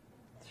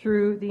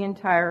through the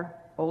entire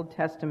Old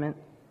Testament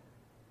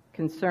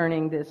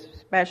concerning this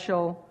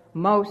special,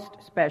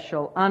 most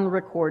special,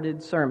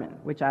 unrecorded sermon,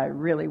 which I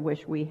really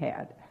wish we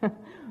had?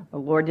 The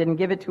Lord didn't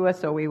give it to us,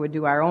 so we would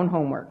do our own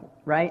homework,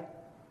 right?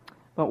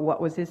 But what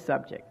was his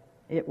subject?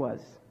 It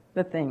was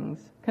the things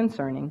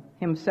concerning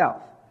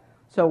himself.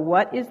 So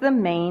what is the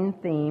main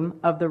theme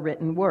of the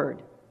written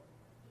word?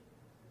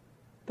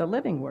 The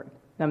living word.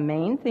 The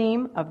main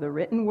theme of the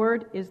written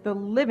word is the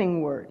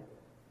living word,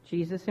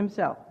 Jesus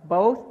himself,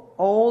 both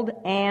Old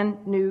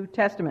and New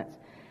Testaments.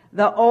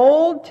 The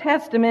Old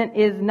Testament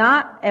is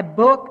not a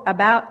book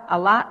about a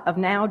lot of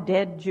now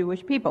dead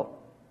Jewish people,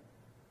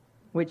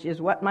 which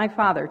is what my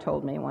father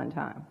told me one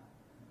time.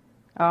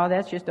 Oh,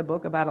 that's just a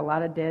book about a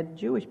lot of dead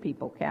Jewish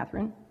people,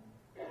 Catherine.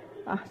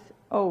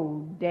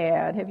 Oh,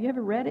 Dad, have you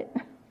ever read it?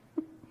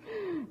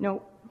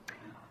 No.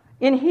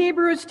 In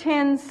Hebrews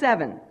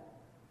 10:7,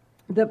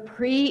 the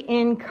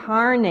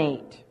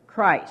pre-incarnate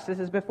Christ, this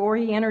is before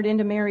he entered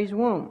into Mary's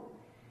womb,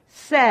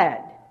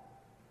 said,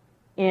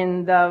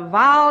 in the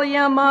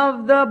volume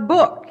of the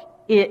book,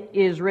 it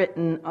is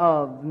written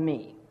of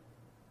me.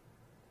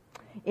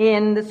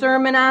 In the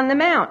Sermon on the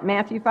Mount,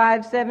 Matthew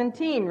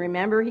 5:17,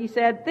 remember he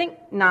said, "Think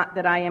not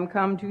that I am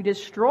come to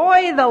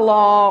destroy the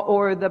law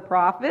or the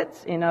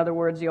prophets," in other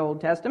words, the Old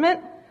Testament.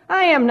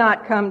 "I am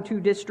not come to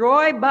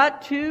destroy,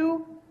 but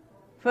to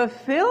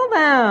fulfill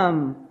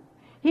them."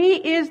 He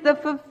is the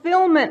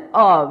fulfillment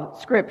of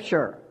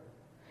Scripture.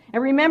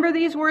 And remember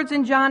these words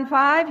in John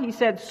 5? He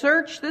said,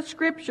 "Search the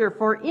Scripture,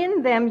 for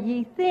in them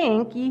ye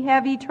think ye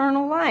have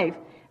eternal life.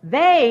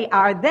 They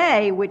are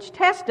they which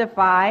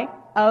testify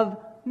of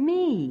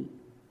me."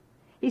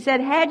 He said,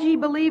 "Had ye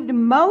believed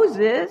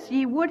Moses,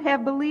 ye would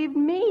have believed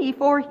me,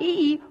 for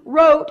he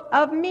wrote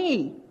of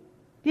me."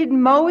 Did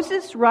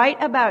Moses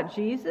write about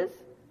Jesus?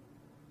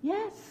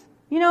 Yes.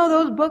 You know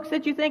those books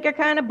that you think are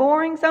kind of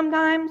boring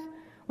sometimes?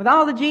 With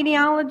all the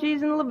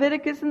genealogies and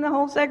Leviticus and the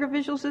whole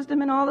sacrificial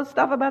system and all the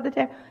stuff about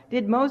the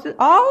did Moses?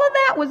 All of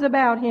that was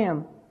about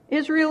him.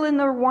 Israel in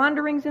the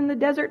wanderings in the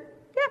desert?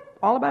 Yeah,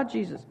 all about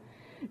Jesus.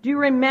 Do you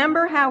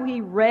remember how he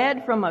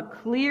read from a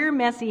clear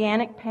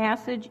messianic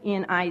passage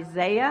in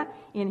Isaiah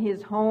in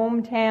his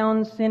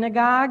hometown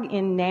synagogue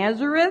in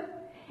Nazareth?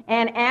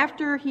 And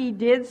after he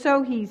did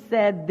so, he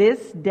said,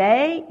 "This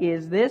day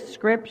is this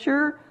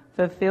scripture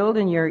fulfilled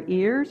in your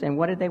ears." And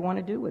what did they want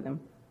to do with him?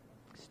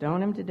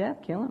 Stone him to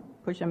death, kill him,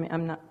 push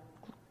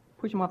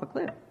him off a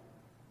cliff.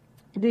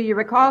 Do you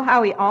recall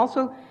how he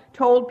also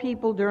told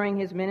people during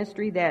his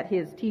ministry that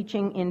his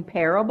teaching in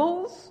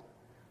parables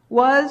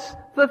was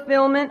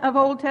fulfillment of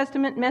Old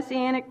Testament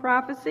messianic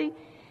prophecy?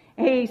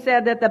 He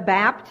said that the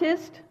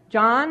Baptist,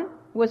 John,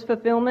 was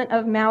fulfillment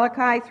of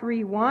Malachi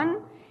 3:1,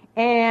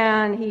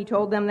 and he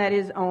told them that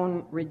his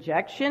own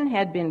rejection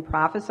had been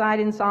prophesied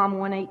in Psalm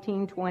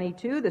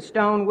 118:22. The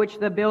stone which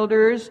the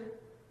builders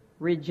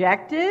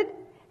rejected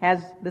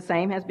has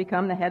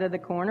become the head of the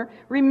corner.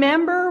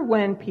 Remember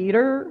when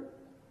Peter,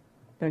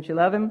 don't you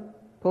love him,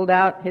 pulled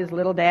out his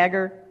little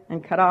dagger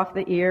and cut off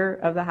the ear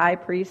of the high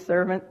priest's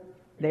servant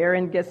there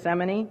in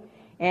Gethsemane?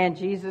 And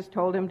Jesus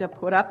told him to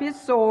put up his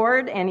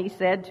sword, and he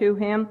said to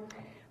him,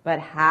 "But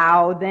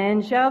how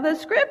then shall the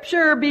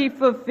scripture be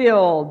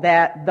fulfilled,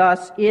 that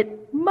thus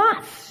it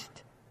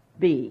must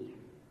be?"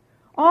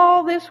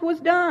 All this was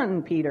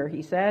done, Peter,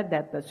 he said,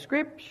 that the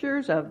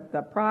scriptures of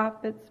the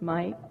prophets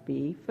might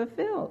be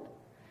fulfilled.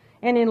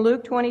 And in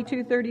Luke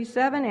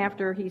 22:37,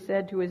 after he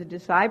said to his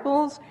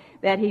disciples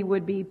that he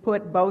would be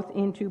put both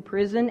into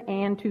prison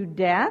and to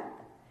death,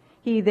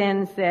 he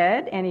then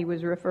said, and he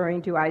was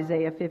referring to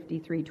Isaiah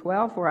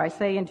 53:12, "For I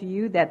say unto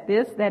you that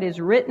this that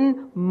is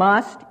written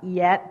must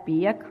yet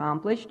be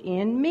accomplished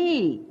in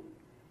me.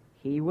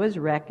 He was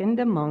reckoned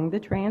among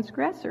the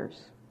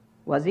transgressors."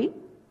 Was he?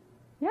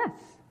 Yes.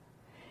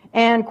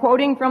 And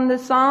quoting from the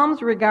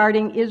Psalms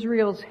regarding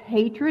Israel's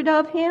hatred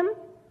of him,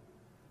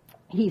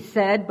 he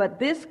said, "But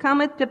this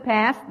cometh to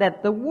pass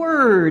that the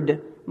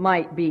word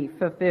might be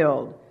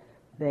fulfilled.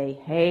 They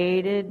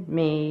hated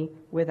me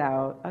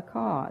without a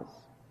cause."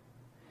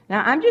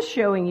 Now, I'm just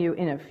showing you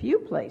in a few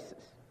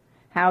places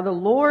how the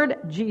Lord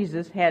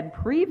Jesus had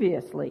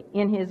previously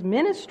in his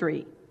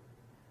ministry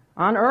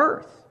on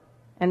earth,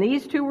 and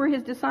these two were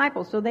his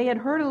disciples, so they had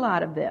heard a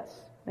lot of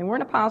this. They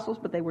weren't apostles,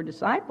 but they were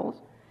disciples.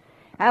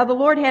 How the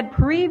Lord had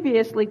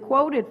previously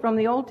quoted from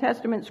the Old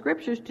Testament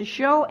scriptures to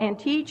show and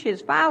teach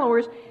his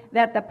followers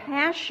that the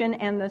passion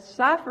and the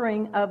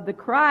suffering of the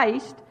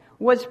Christ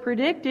was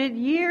predicted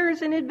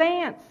years in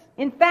advance.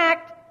 In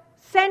fact,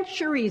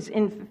 centuries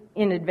in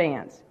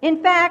advance. In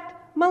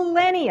fact,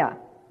 millennia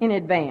in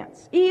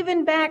advance.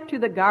 Even back to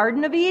the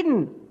Garden of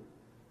Eden.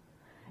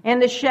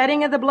 And the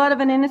shedding of the blood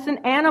of an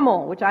innocent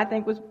animal, which I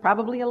think was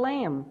probably a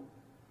lamb,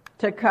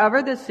 to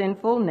cover the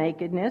sinful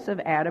nakedness of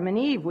Adam and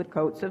Eve with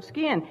coats of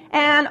skin.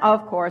 And,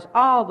 of course,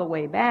 all the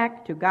way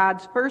back to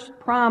God's first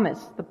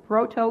promise, the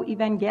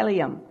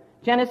proto-evangelium,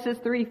 Genesis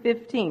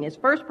 3:15, his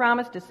first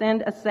promise to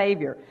send a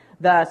Savior,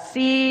 the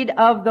seed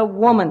of the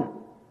woman,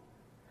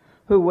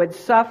 who would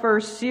suffer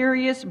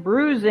serious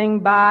bruising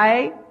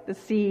by the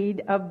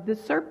seed of the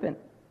serpent.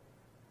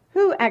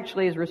 Who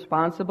actually is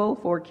responsible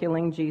for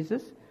killing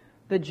Jesus?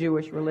 The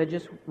Jewish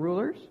religious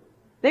rulers.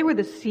 They were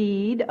the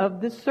seed of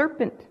the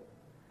serpent.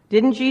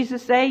 Didn't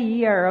Jesus say,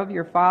 "Ye are of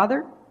your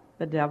father,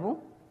 the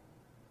devil"?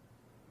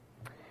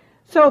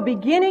 So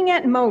beginning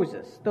at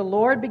Moses, the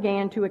Lord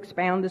began to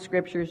expound the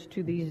scriptures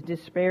to these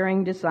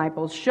despairing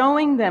disciples,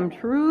 showing them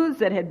truths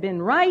that had been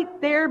right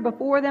there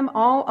before them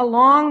all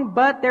along,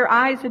 but their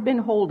eyes had been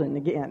holden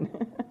again.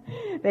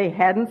 They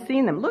hadn't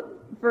seen them.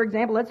 Look, for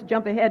example, let's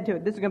jump ahead to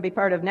it. This is going to be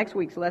part of next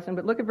week's lesson,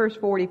 but look at verse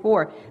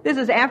 44. This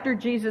is after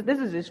Jesus, this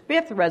is his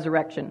fifth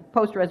resurrection,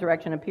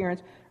 post-resurrection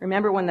appearance.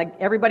 Remember when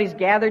everybody's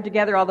gathered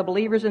together, all the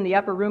believers in the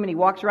upper room, and he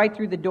walks right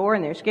through the door,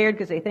 and they're scared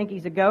because they think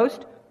he's a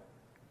ghost?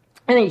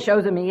 And he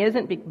shows them he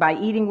isn't by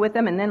eating with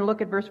them. And then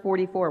look at verse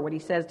 44, what he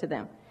says to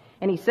them.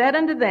 "And he said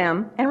unto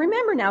them," and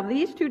remember now,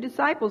 these two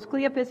disciples,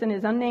 Cleopas and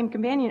his unnamed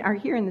companion, are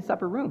here in this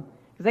upper room,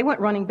 because they went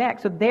running back.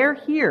 So they're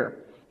here,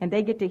 and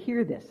they get to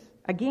hear this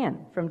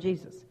again from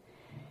Jesus.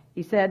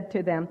 He said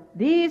to them,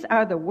 "These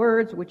are the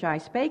words which I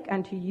spake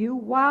unto you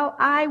while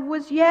I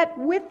was yet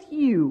with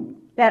you,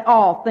 that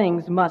all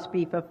things must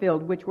be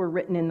fulfilled which were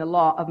written in the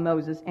law of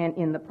Moses and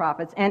in the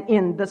prophets and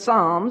in the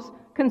Psalms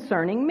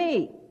concerning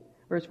me."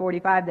 Verse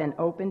 45, "Then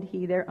opened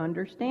he their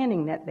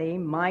understanding that they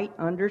might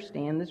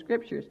understand the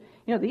Scriptures."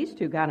 You know, these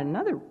two got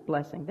another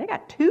blessing. They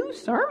got 2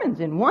 sermons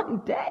in one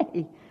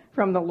day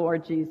from the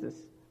Lord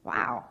Jesus.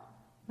 Wow,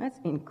 that's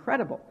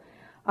incredible.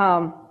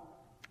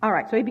 All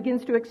right, so he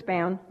begins to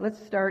expound. Let's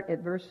start at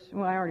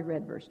I already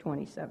read verse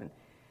 27.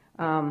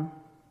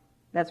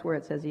 That's where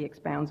it says he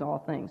expounds all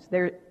things.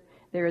 There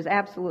is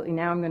absolutely,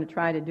 now I'm going to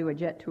try to do a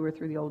jet tour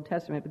through the Old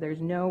Testament, but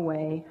there's no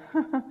way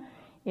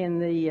in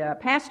the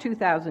past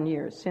 2,000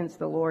 years since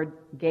the Lord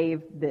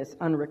gave this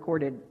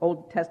unrecorded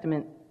Old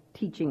Testament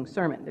teaching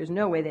sermon, there's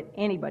no way that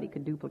anybody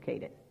could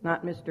duplicate it.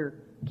 Not Mr.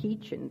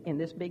 Keach in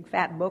this big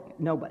fat book.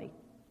 Nobody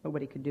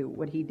could do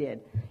what he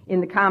did in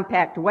the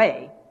compact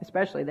way,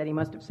 especially that he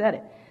must have said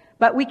it.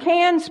 But we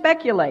can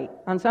speculate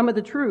on some of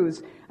the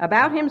truths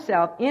about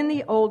himself in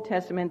the Old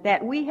Testament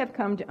that we have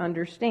come to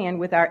understand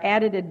with our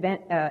added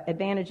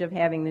advantage of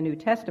having the New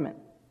Testament.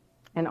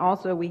 And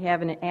also we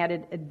have an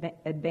added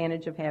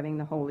advantage of having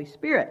the Holy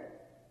Spirit,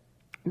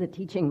 the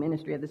teaching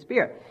ministry of the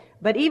Spirit.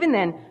 But even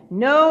then,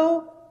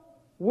 no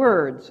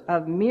words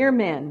of mere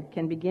men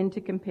can begin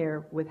to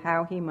compare with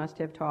how he must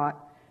have taught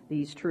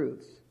these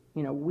truths.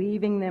 You know,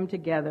 weaving them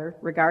together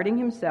regarding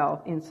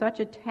himself in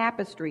such a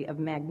tapestry of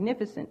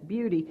magnificent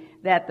beauty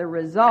that the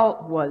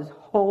result was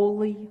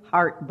holy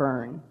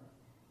heartburn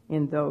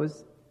in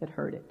those that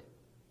heard it.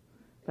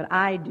 But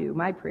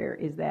my prayer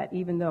is that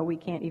even though we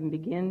can't even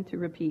begin to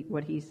repeat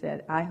what he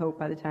said, I hope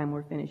by the time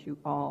we're finished you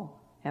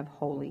all have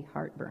holy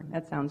heartburn.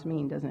 That sounds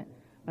mean, doesn't it?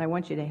 But I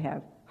want you to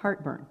have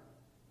heartburn,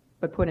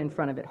 but put in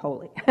front of it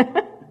holy.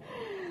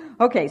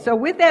 Okay, so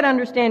with that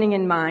understanding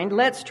in mind,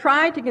 let's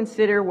try to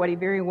consider what he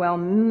very well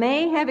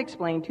may have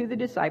explained to the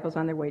disciples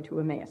on their way to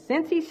Emmaus.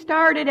 Since he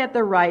started at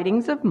the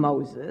writings of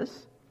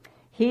Moses,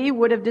 he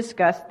would have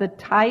discussed the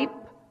type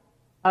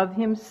of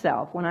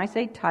himself. When I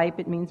say type,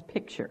 it means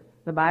picture.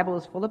 The Bible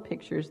is full of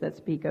pictures that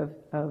speak of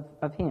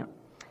him.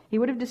 He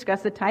would have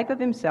discussed the type of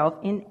himself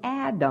in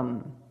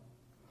Adam.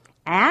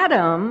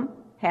 Adam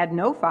had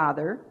no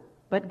father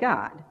but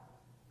God.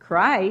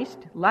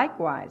 Christ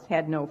likewise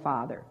had no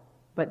father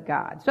but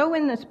God. So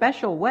in a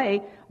special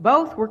way,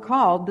 both were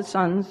called the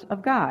sons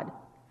of God.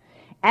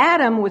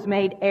 Adam was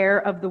made heir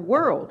of the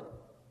world.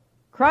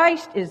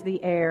 Christ is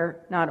the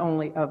heir not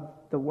only of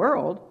the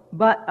world,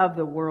 but of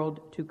the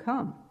world to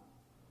come.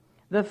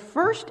 The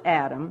first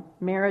Adam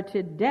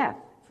merited death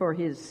for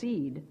his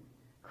seed.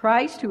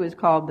 Christ, who is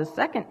called the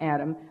second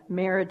Adam,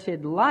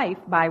 merited life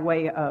by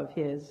way of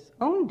his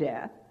own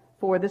death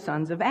for the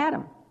sons of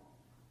Adam.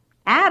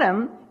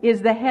 Adam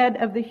is the head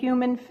of the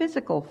human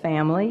physical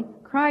family.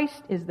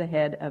 Christ is the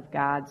head of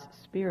God's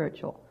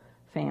spiritual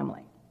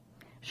family.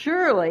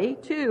 Surely,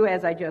 too,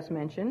 as I just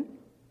mentioned,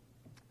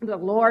 the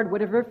Lord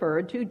would have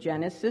referred to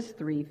Genesis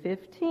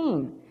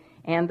 3:15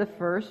 and the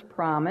first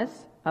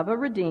promise of a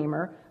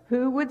Redeemer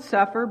who would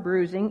suffer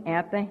bruising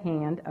at the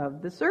hand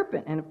of the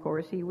serpent. And of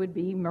course, he would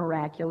be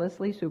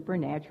miraculously,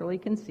 supernaturally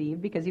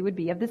conceived because he would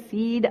be of the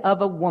seed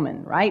of a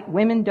woman, right?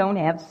 Women don't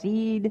have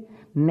seed,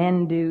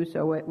 men do,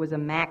 so it was a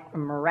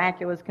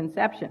miraculous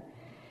conception.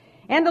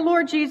 And the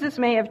Lord Jesus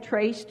may have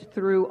traced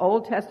through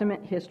Old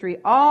Testament history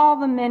all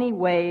the many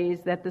ways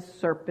that the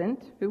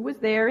serpent, who was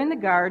there in the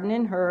garden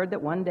and heard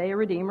that one day a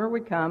Redeemer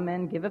would come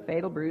and give a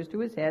fatal bruise to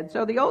his head.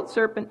 So the old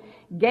serpent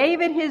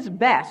gave it his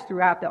best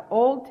throughout the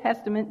Old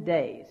Testament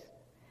days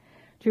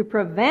to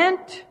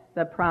prevent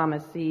the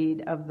promised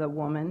seed of the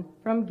woman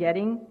from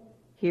getting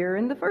here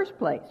in the first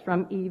place,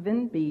 from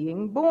even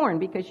being born,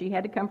 because she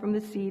had to come from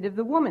the seed of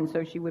the woman.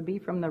 So she would be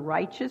from the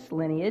righteous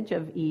lineage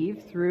of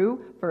Eve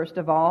through, first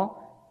of all,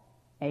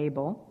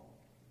 Abel,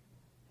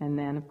 and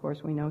then, of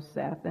course, we know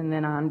Seth, and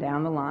then on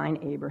down the line,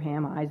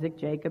 Abraham, Isaac,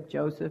 Jacob,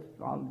 Joseph,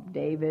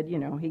 David,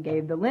 he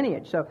gave the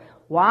lineage. So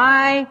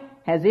why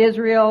has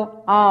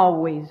Israel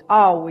always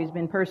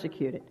been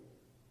persecuted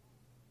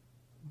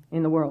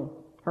in the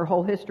world? Her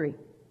whole history.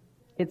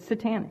 It's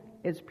satanic.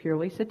 It's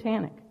purely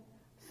satanic.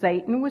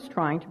 Satan was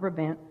trying to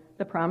prevent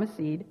the promised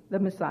seed, the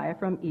Messiah,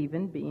 from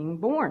even being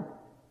born.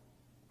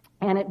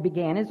 And it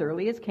began as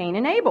early as Cain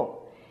and Abel.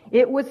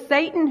 It was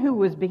Satan who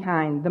was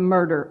behind the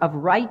murder of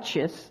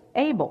righteous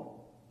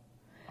Abel,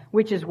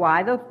 which is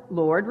why the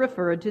Lord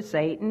referred to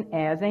Satan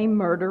as a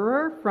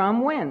murderer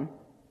from when?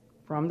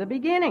 From the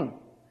beginning.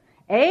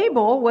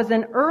 Abel was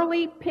an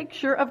early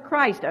picture of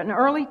Christ, an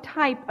early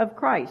type of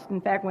Christ. In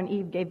fact, when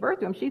Eve gave birth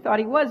to him, she thought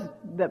he was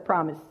the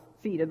promised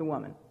seed of the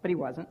woman, but he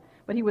wasn't.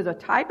 But he was a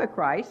type of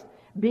Christ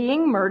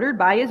being murdered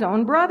by his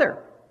own brother.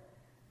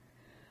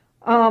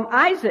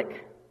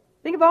 Isaac,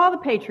 think of all the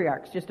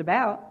patriarchs just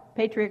about.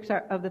 Patriarchs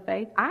of the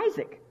faith.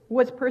 Isaac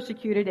was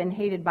persecuted and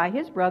hated by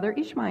his brother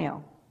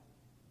Ishmael.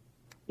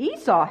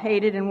 Esau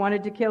hated and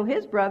wanted to kill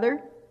his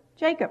brother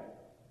Jacob.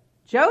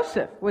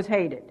 Joseph was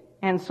hated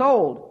and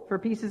sold for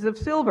pieces of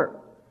silver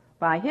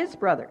by his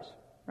brothers,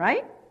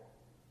 right?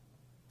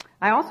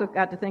 I also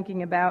got to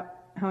thinking about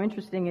how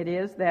interesting it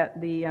is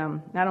that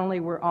not only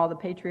were all the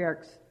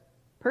patriarchs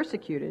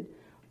persecuted,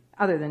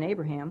 other than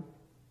Abraham.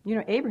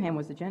 Abraham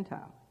was a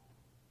Gentile.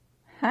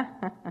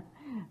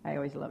 I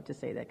always love to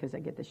say that because I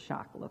get the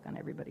shocked look on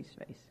everybody's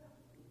face.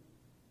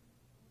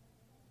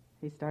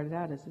 He started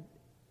out as a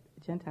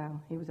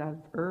Gentile. He was out of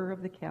Ur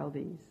of the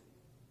Chaldees.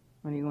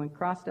 When he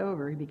crossed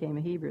over, he became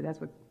a Hebrew.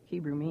 That's what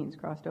Hebrew means,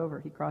 crossed over.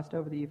 He crossed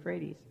over the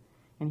Euphrates.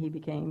 And he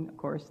became, of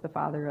course, the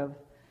father of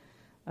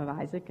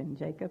Isaac and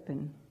Jacob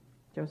and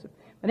Joseph.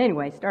 But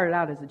anyway, started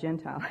out as a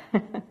Gentile.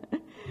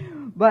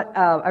 But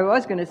I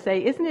was going to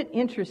say, isn't it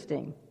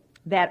interesting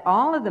that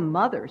all of the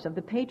mothers of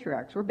the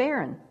patriarchs were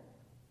barren?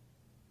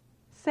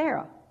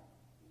 Sarah.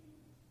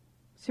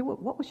 See,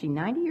 what was she,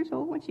 90 years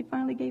old when she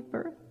finally gave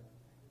birth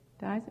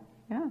to Isaac?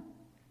 Yeah.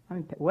 I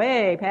mean,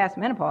 way past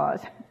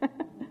menopause.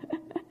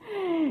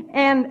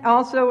 And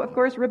also, of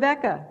course,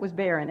 Rebekah was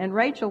barren, and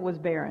Rachel was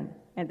barren.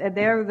 And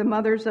they're the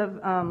mothers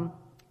of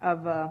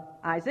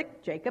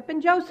Isaac, Jacob,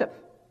 and Joseph.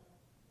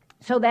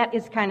 So that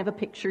is kind of a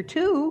picture,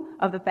 too,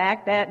 of the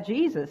fact that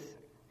Jesus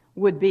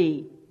would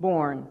be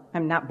born.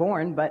 I'm not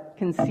born, but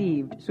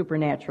conceived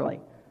supernaturally.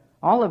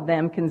 All of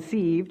them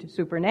conceived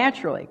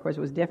supernaturally. Of course,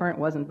 it was different.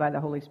 It wasn't by the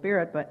Holy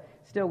Spirit, but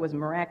still was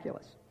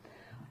miraculous.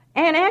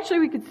 And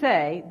actually, we could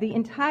say the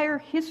entire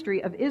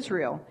history of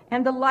Israel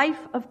and the life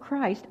of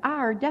Christ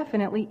are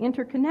definitely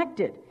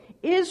interconnected.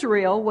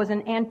 Israel was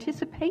an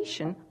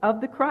anticipation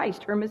of the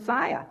Christ, her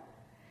Messiah.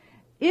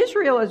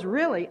 Israel is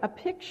really a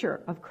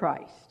picture of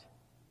Christ.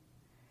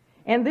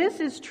 And this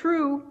is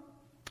true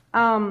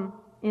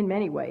in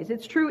many ways.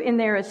 It's true in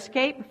their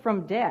escape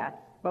from death,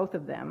 both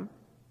of them,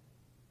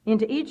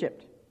 into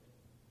Egypt,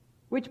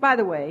 which, by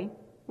the way,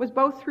 was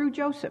both through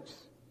Joseph's.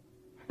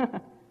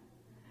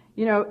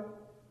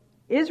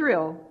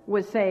 Israel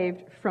was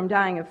saved from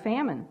dying of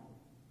famine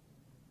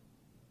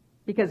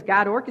because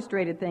God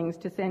orchestrated things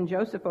to send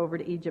Joseph over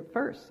to Egypt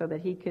first so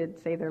that he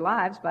could save their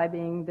lives by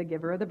being the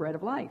giver of the bread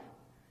of life.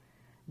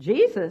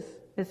 Jesus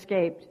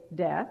escaped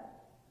death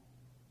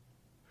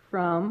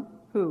from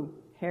who?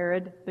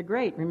 Herod the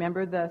Great.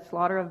 Remember the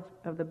slaughter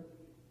of the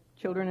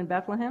children in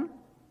Bethlehem?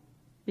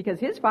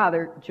 Because his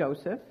father,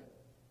 Joseph,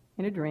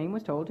 in a dream,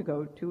 was told to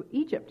go to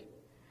Egypt.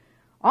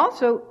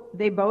 Also,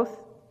 they both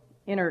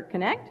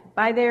interconnect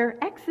by their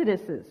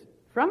exoduses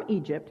from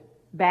Egypt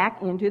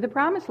back into the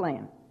Promised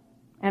Land.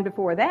 And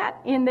before that,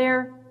 in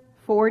their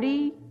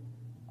 40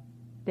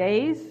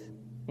 days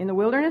in the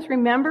wilderness,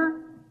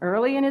 remember,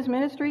 early in his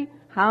ministry,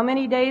 how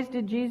many days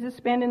did Jesus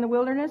spend in the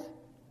wilderness?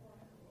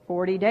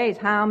 40 days.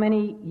 How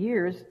many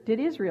years did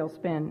Israel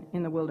spend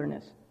in the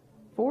wilderness?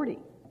 40.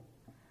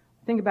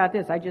 Think about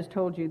this. I just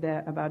told you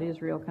that about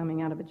Israel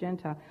coming out of a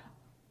Gentile.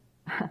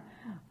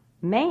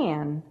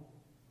 Man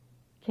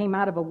came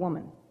out of a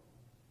woman.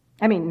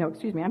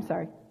 I'm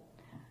sorry.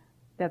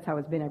 That's how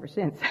it's been ever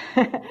since.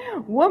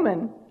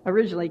 Woman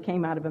originally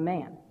came out of a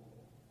man.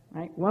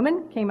 Right?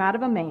 Woman came out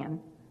of a man,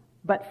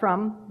 but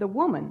from the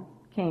woman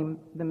came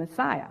the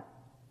Messiah.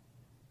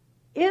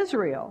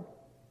 Israel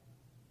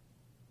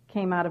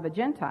came out of a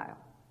Gentile,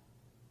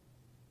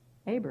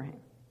 Abraham.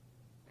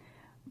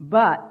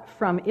 But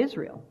from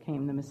Israel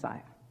came the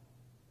Messiah.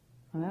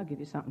 Well, that'll give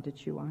you something to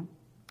chew on.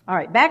 All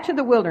right, back to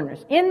the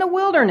wilderness. In the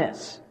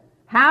wilderness,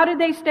 how did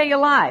they stay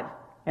alive?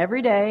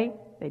 Every day,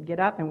 they'd get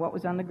up, and what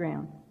was on the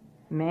ground?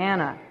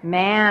 Manna.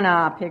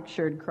 Manna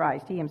pictured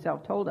Christ. He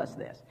himself told us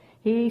this.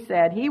 He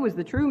said he was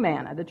the true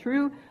manna, the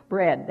true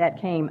bread that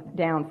came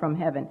down from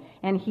heaven.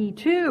 And he,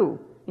 too,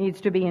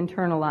 needs to be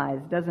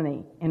internalized, doesn't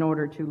he, in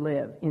order to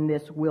live in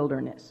this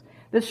wilderness.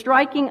 The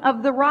striking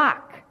of the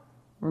rock.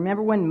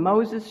 Remember when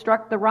Moses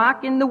struck the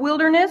rock in the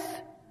wilderness?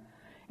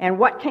 And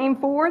what came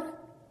forth?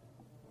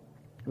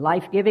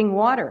 Life-giving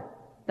water.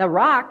 The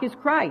rock is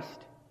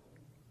Christ.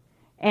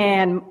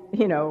 And,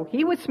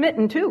 he was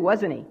smitten too,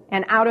 wasn't he?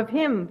 And out of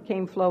him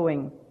came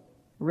flowing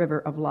river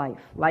of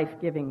life,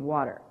 life-giving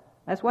water.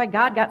 That's why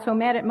God got so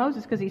mad at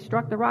Moses, because he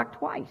struck the rock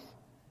twice.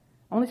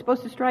 Only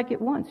supposed to strike it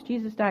once.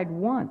 Jesus died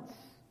once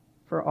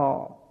for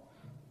all.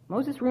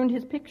 Moses ruined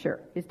his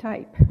picture, his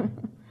type.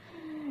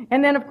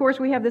 And then, of course,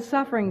 we have the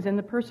sufferings and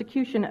the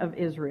persecution of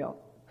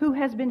Israel, who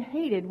has been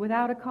hated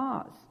without a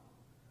cause.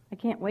 I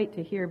can't wait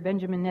to hear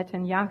Benjamin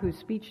Netanyahu's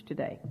speech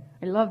today.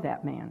 I love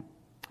that man.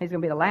 He's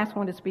going to be the last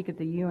one to speak at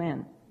the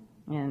UN.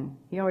 And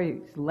he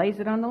always lays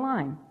it on the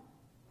line.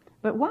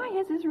 But why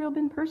has Israel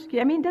been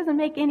persecuted? It doesn't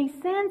make any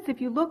sense if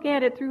you look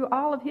at it through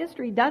all of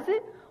history, does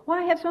it?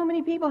 Why have so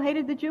many people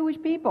hated the Jewish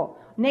people?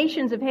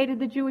 Nations have hated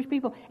the Jewish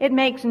people. It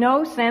makes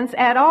no sense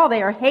at all.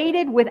 They are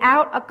hated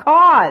without a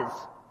cause.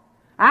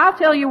 I'll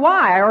tell you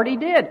why. I already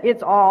did.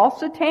 It's all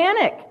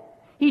satanic.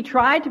 He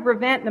tried to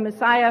prevent the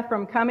Messiah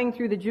from coming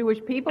through the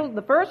Jewish people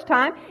the first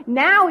time.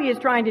 Now he is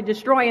trying to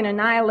destroy and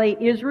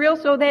annihilate Israel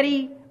so that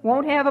he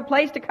won't have a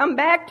place to come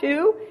back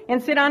to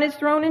and sit on his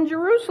throne in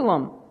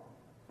Jerusalem.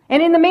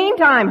 And in the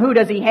meantime, who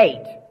does he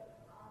hate?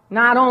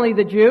 Not only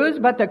the Jews,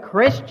 but the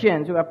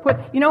Christians who have put...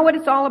 You know what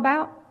it's all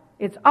about?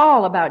 It's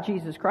all about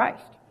Jesus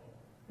Christ.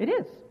 It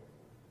is.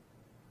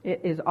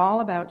 It is all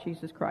about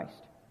Jesus Christ.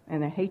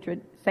 and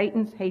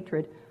Satan's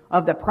hatred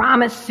of the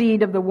promised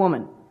seed of the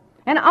woman.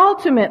 And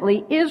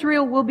ultimately,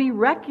 Israel will be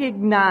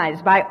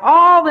recognized by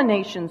all the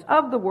nations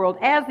of the world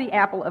as the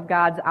apple of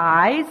God's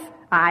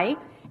eye,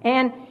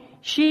 and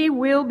she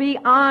will be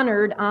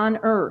honored on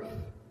earth,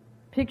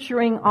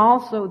 picturing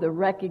also the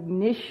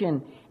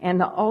recognition and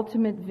the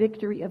ultimate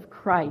victory of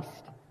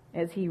Christ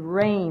as he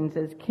reigns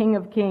as King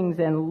of Kings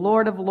and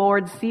Lord of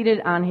Lords,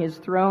 seated on his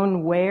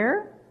throne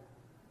where?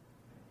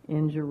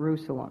 In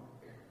Jerusalem.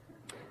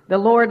 The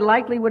Lord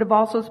likely would have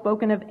also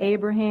spoken of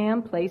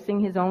Abraham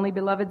placing his only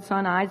beloved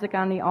son Isaac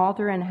on the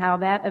altar, and how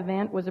that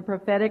event was a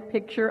prophetic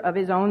picture of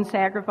his own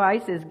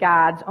sacrifice as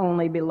God's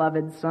only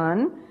beloved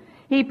son.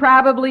 He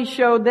probably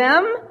showed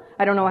them,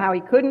 I don't know how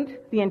he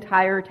couldn't, the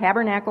entire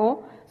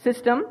tabernacle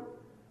system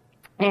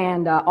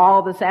and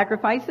all the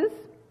sacrifices,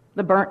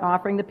 the burnt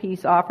offering, the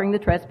peace offering, the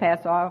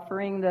trespass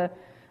offering,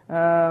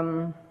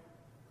 all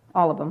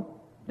of them.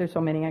 There's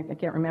so many, I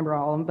can't remember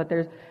all of them, but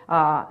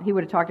he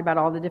would have talked about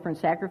all the different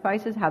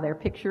sacrifices, how they're a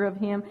picture of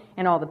him,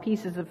 and all the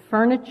pieces of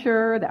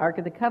furniture, the Ark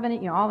of the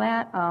Covenant, all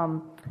that,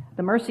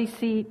 the mercy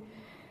seat,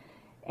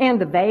 and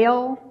the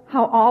veil,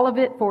 how all of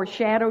it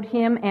foreshadowed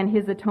him and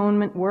his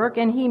atonement work.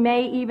 And he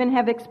may even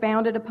have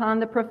expounded upon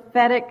the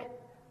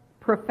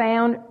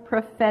profound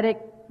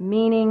prophetic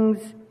meanings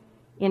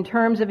in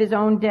terms of his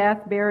own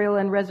death, burial,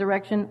 and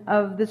resurrection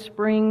of the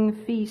spring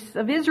feasts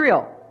of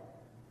Israel.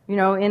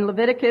 In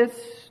Leviticus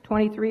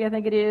 23, I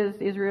think it is,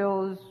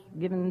 Israel is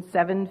given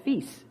 7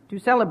 feasts to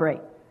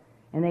celebrate.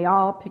 And they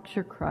all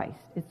picture Christ.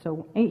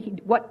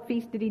 What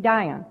feast did he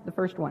die on? The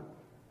first one.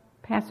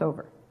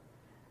 Passover.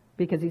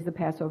 Because he's the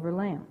Passover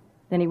lamb.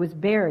 Then he was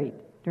buried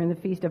during the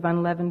Feast of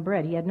Unleavened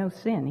Bread. He had no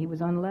sin. He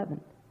was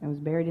unleavened and was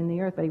buried in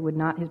the earth. But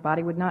his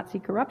body would not see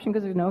corruption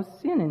because there's no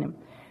sin in him.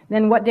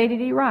 Then what day did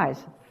he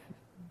rise?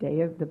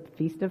 Day of the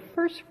Feast of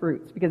First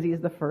Fruits, because he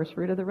is the first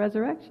fruit of the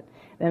resurrection.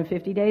 Then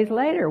 50 days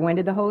later, when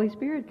did the Holy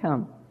Spirit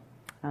come?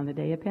 On the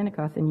day of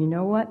Pentecost. And you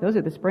know what? Those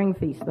are the spring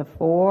feasts, the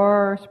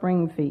 4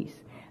 spring feasts.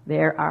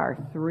 There are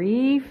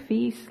 3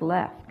 feasts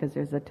left, because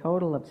there's a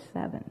total of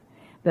 7.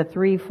 The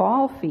 3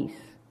 fall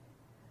feasts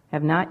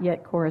have not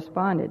yet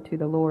corresponded to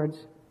the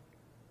Lord's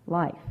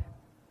life.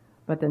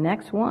 But the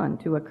next one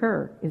to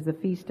occur is the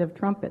Feast of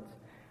Trumpets.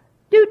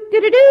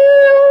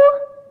 Do-do-do-do!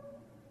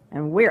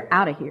 And we're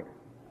out of here.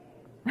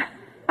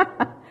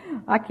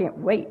 I can't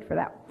wait for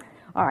that.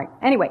 All right.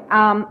 Anyway,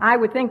 I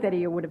would think that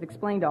he would have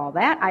explained all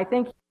that. I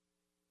think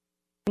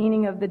the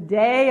meaning of the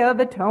Day of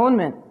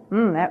Atonement.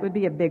 That would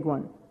be a big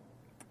one.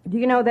 Do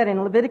you know that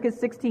in Leviticus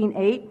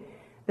 16:8,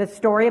 the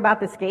story about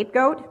the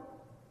scapegoat?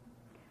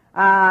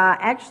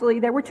 Actually,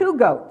 there were 2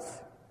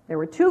 goats. There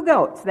were 2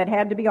 goats that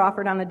had to be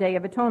offered on the Day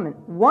of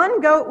Atonement. One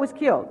goat was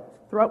killed.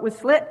 His throat was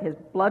slit. His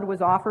blood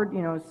was offered,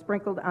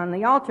 sprinkled on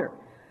the altar.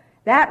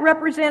 That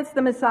represents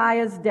the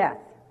Messiah's death.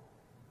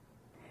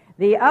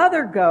 The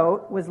other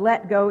goat was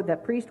let go. The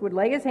priest would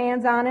lay his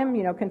hands on him,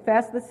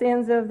 confess the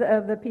sins of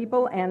the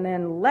people, and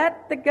then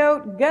let the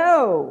goat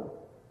go.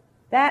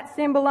 That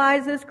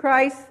symbolizes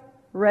Christ's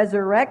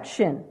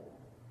resurrection.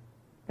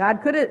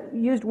 God could have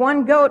used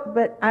one goat,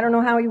 but I don't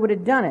know how he would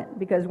have done it,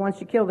 because once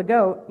you kill the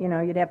goat,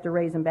 you'd have to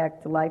raise him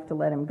back to life to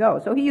let him go.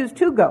 So he used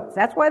 2 goats.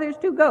 That's why there's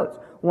 2 goats.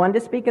 One to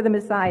speak of the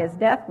Messiah's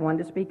death, one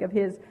to speak of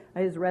his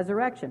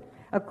resurrection.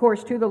 Of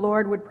course, too, the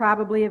Lord would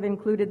probably have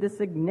included the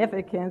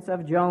significance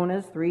of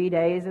Jonah's 3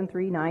 days and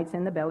 3 nights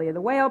in the belly of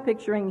the whale,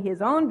 picturing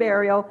his own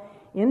burial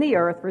in the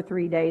earth for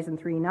 3 days and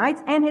 3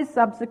 nights, and his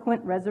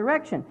subsequent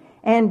resurrection.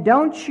 And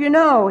don't you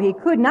know, he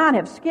could not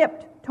have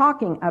skipped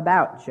talking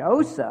about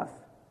Joseph,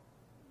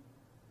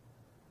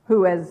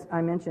 who, as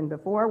I mentioned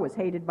before, was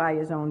hated by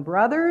his own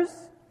brothers.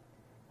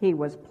 He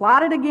was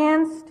plotted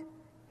against.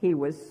 He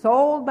was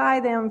sold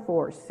by them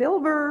for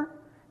silver.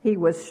 He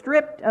was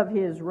stripped of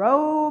his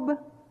robe.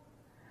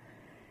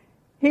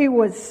 He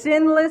was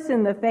sinless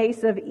in the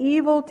face of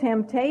evil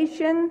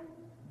temptation,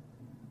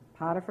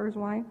 Potiphar's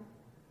wife.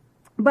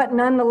 But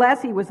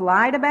nonetheless, he was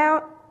lied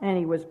about, and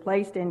he was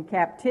placed in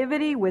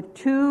captivity with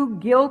 2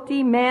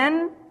 guilty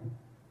men.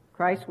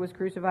 Christ was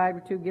crucified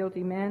with 2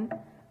 guilty men.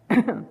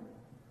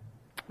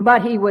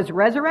 But he was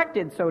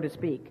resurrected, so to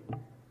speak,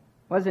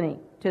 wasn't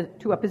he?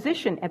 To a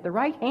position at the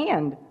right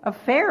hand of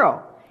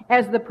Pharaoh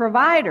as the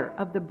provider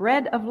of the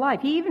bread of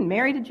life. He even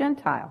married a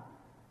Gentile.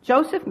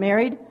 Joseph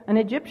married an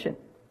Egyptian.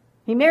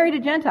 He married a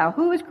Gentile.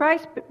 Who is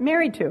Christ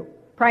married to?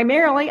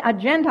 Primarily a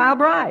Gentile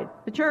bride,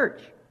 the church.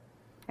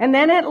 And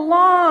then at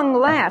long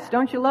last,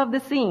 don't you love the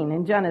scene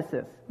in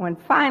Genesis, when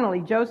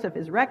finally Joseph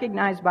is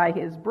recognized by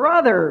his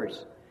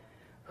brothers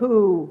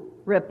who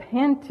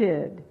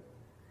repented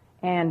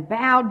and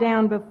bowed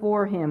down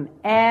before him,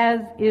 as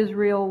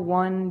Israel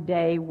one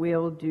day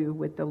will do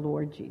with the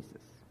Lord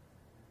Jesus.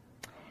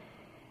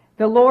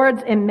 The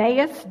Lord's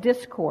Emmaus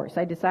Discourse,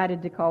 I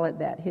decided to call it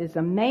that. His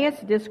Emmaus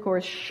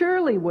Discourse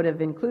surely would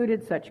have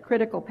included such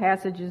critical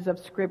passages of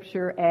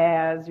Scripture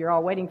as, you're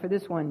all waiting for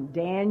this one,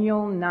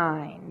 Daniel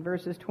 9,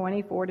 verses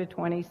 24 to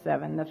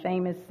 27, the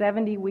famous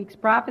 70 weeks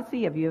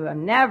prophecy. If you have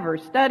never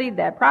studied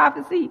that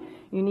prophecy,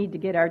 you need to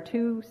get our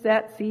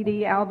 2-set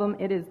CD album.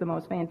 It is the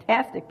most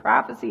fantastic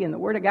prophecy in the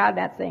Word of God.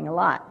 That's saying a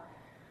lot.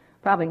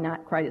 Probably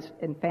not quite as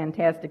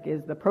fantastic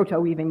as the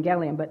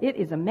Proto-Evangelium, but it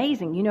is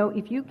amazing. You know,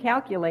 if you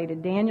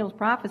calculated Daniel's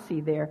prophecy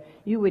there,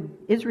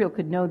 Israel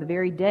could know the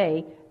very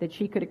day that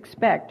she could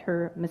expect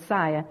her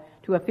Messiah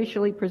to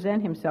officially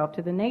present himself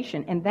to the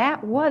nation. And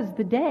that was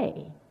the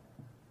day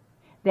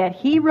that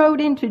he rode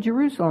into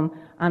Jerusalem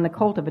on the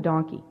colt of a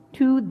donkey,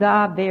 to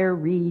the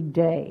very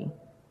day.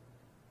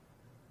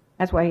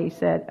 That's why he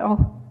said,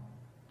 "Oh,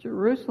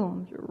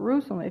 Jerusalem,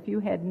 Jerusalem, if you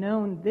had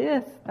known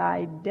this,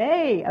 thy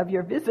day of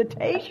your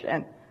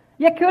visitation,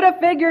 you could have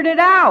figured it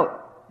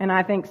out." And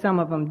I think some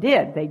of them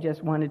did. They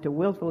just wanted to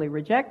willfully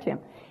reject him.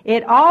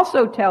 It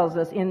also tells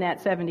us in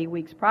that 70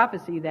 weeks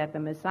prophecy that the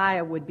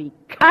Messiah would be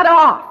cut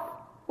off.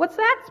 What's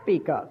that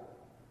speak of?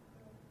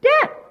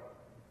 Death.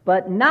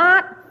 But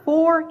not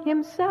for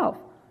himself.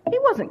 He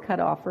wasn't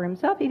cut off for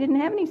himself. He didn't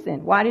have any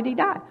sin. Why did he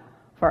die?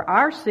 For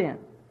our sin.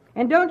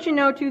 And don't you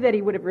know, too, that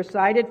he would have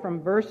recited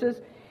from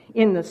verses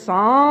in the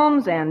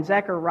Psalms and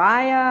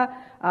Zechariah,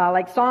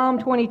 like Psalm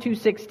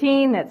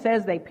 22:16, that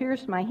says, "They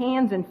pierced my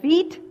hands and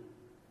feet,"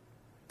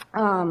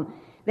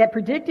 that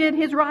predicted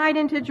his ride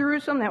into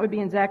Jerusalem. That would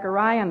be in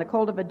Zechariah on the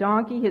colt of a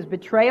donkey, his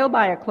betrayal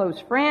by a close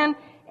friend,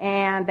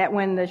 and that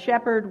when the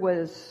shepherd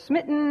was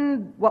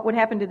smitten, what would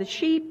happen to the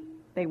sheep?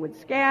 They would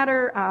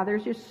scatter.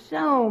 There's just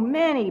so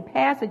many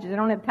passages. I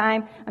don't have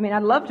time. I mean,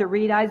 I'd love to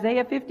read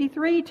Isaiah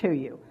 53 to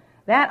you.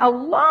 That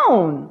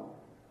alone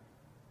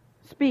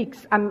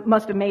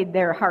must have made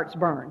their hearts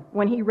burn.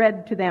 When he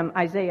read to them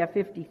Isaiah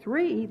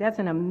 53, that's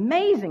an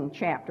amazing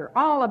chapter,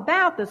 all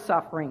about the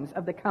sufferings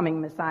of the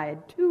coming Messiah,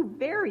 to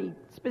very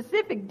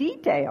specific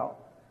detail.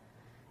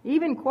 He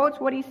even quotes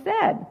what he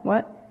said.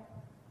 What?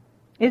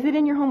 Is it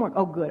in your homework?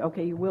 Oh, good.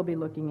 Okay, you will be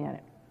looking at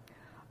it.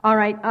 All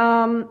right.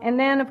 And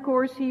then, of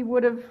course, he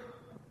would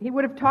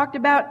have talked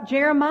about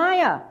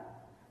Jeremiah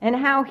and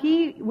how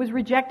he was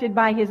rejected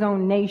by his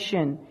own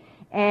nation,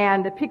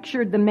 and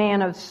pictured the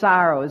man of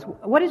sorrows.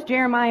 What is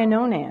Jeremiah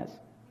known as?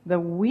 The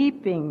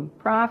weeping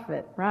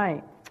prophet,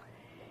 right?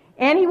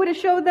 And he would have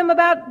showed them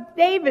about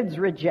David's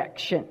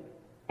rejection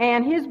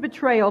and his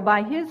betrayal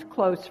by his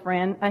close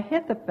friend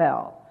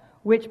Ahithophel,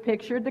 which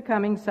pictured the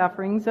coming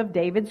sufferings of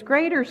David's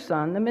greater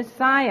son, the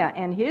Messiah,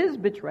 and his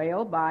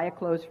betrayal by a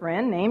close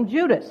friend named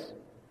Judas.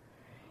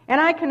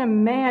 And I can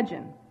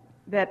imagine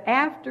that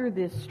after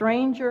this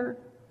stranger,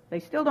 they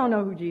still don't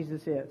know who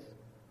Jesus is.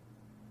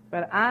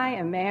 But I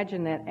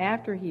imagine that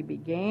after he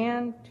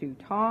began to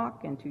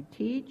talk and to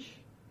teach,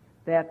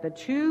 that the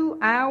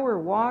 2-hour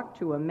walk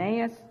to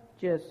Emmaus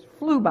just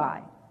flew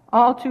by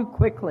all too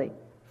quickly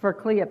for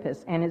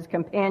Cleopas and his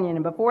companion.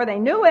 And before they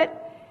knew it,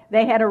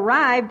 they had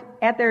arrived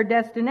at their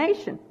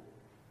destination.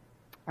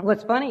 And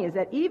what's funny is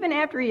that even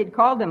after he had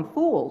called them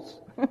fools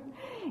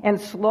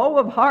and slow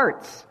of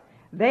hearts,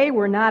 they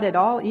were not at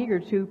all eager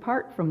to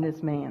part from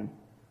this man.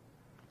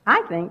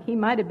 I think he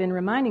might have been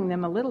reminding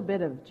them a little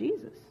bit of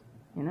Jesus.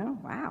 You know,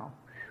 wow.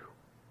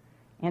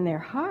 And their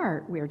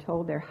heart, we are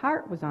told, their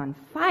heart was on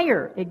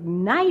fire,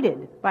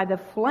 ignited by the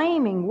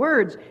flaming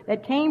words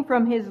that came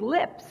from his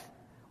lips.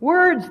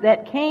 Words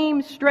that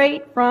came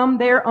straight from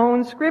their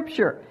own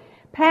Scripture.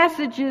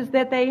 Passages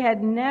that they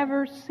had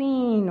never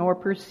seen or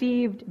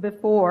perceived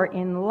before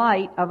in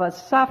light of a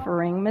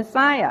suffering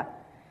Messiah.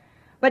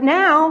 But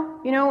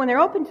now, you know, when they're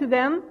open to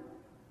them,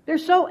 they're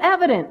so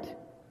evident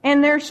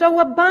and they're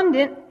so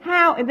abundant.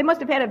 How? They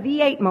must have had a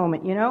V8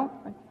 moment, you know.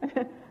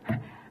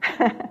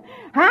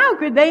 How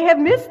could they have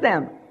missed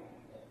them?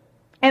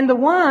 And the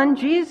one,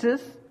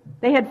 Jesus,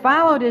 they had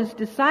followed his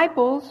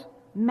disciples,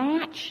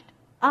 matched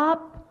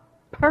up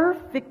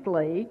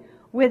perfectly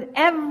with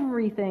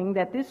everything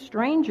that this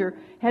stranger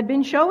had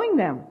been showing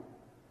them.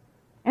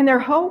 And their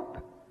hope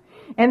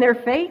and their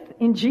faith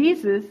in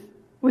Jesus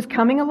was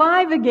coming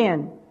alive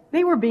again.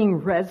 They were being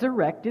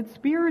resurrected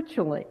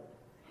spiritually.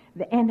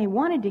 And they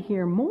wanted to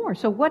hear more.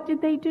 So what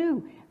did they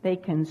do? They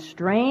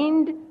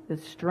constrained the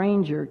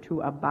stranger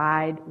to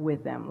abide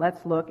with them.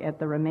 Let's look at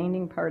the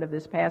remaining part of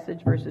this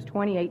passage, verses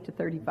 28 to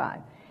 35.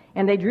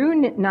 And they drew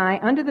nigh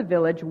unto the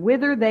village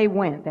whither they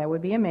went. That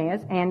would be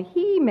Emmaus. And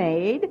he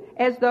made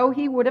as though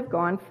he would have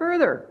gone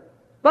further.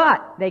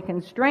 But they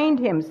constrained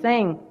him,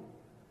 saying,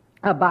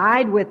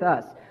 Abide with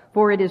us,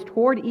 for it is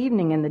toward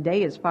evening, and the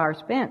day is far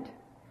spent.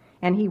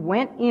 And he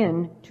went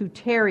in to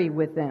tarry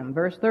with them.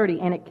 Verse 30,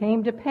 And it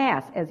came to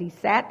pass, as he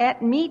sat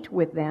at meat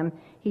with them,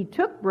 he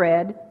took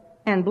bread,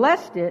 and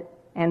blessed it,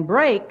 and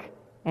brake,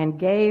 and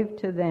gave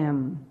to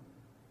them.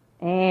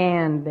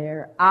 And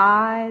their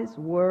eyes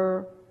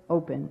were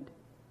opened,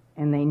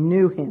 and they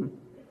knew him.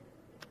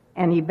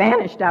 And he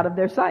vanished out of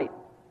their sight.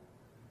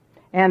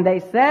 And they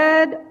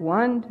said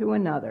one to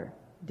another,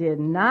 did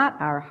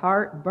not our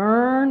heart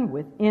burn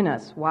within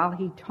us while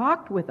he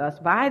talked with us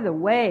by the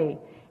way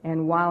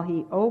and while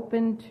he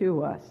opened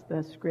to us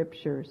the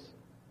Scriptures?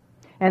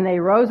 And they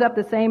rose up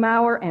the same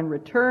hour and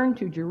returned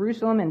to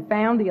Jerusalem and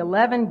found the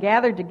 11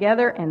 gathered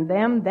together and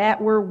them that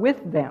were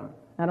with them.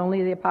 Not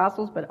only the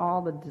apostles, but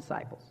all the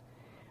disciples,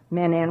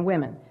 men and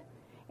women.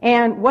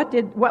 And what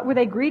were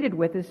they greeted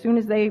with as soon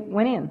as they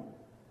went in?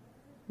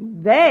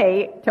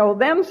 They told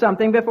them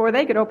something before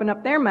they could open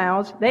up their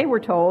mouths. They were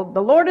told,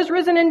 the Lord is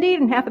risen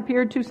indeed and hath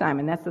appeared to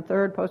Simon. That's the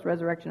third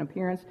post-resurrection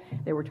appearance.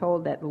 They were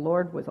told that the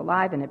Lord was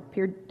alive and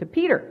appeared to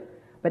Peter.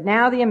 But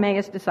now the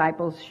Emmaus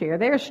disciples share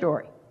their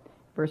story.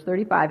 Verse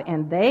 35,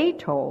 and they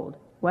told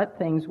what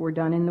things were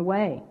done in the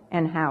way,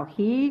 and how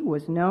he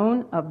was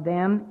known of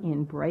them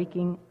in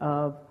breaking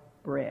of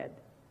bread.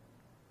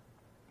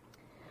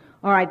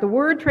 All right, the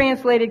word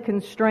translated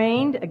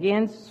constrained,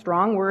 again,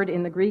 strong word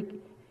in the Greek.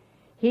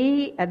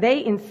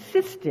 They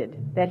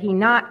insisted that he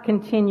not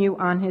continue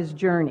on his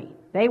journey.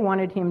 They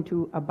wanted him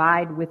to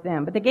abide with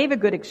them. But they gave a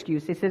good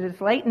excuse. They said, it's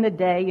late in the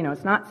day,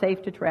 it's not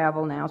safe to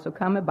travel now, so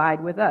come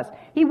abide with us.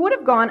 He would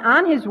have gone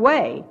on his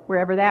way,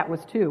 wherever that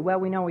was too. Well,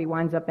 we know he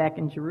winds up back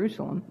in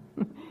Jerusalem.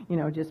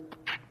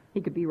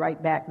 He could be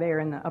right back there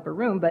in the upper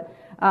room. But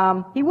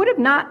he would have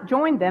not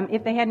joined them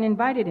if they hadn't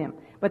invited him.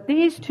 But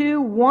these two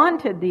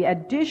wanted the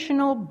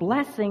additional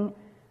blessing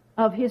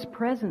of his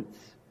presence.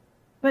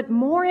 But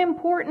more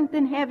important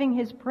than having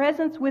his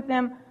presence with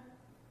them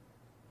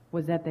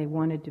was that they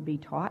wanted to be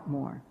taught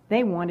more.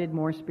 They wanted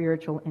more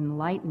spiritual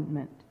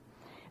enlightenment.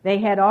 They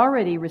had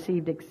already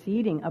received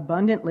exceeding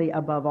abundantly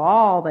above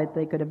all that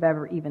they could have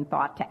ever even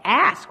thought to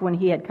ask when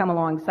he had come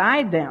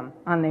alongside them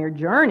on their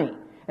journey,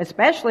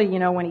 especially,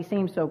 when he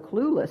seemed so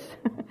clueless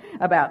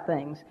about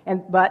things.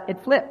 But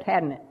it flipped,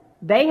 hadn't it?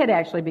 They had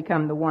actually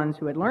become the ones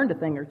who had learned a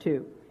thing or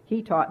two.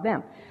 He taught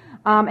them.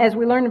 As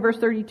we learn in verse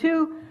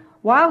 32,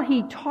 while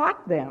he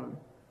taught them,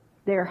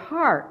 their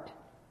heart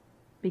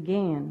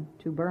began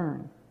to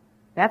burn.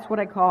 That's what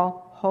I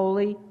call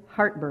holy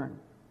heartburn.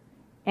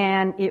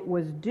 And it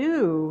was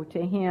due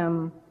to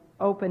him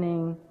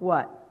opening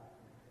what?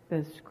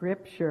 The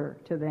Scripture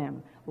to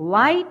them.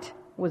 Light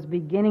was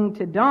beginning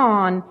to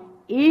dawn,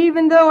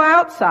 even though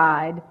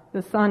outside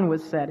the sun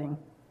was setting.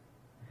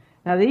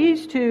 Now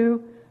these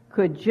two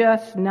could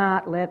just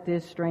not let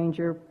this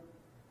stranger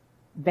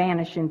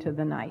vanish into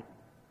the night.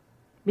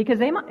 Because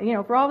they might,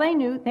 for all they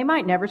knew, they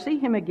might never see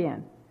him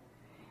again.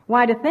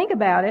 Why, to think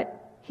about it,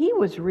 he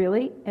was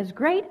really as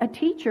great a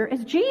teacher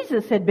as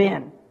Jesus had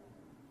been.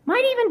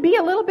 Might even be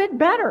a little bit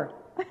better.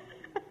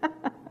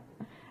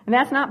 And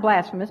that's not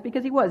blasphemous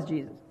because he was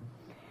Jesus.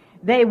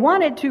 They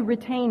wanted to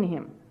retain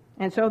him.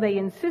 And so they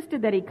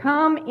insisted that he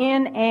come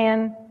in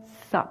and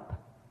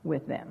sup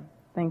with them.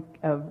 Think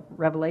of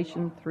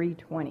Revelation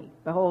 3:20.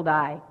 Behold,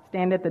 I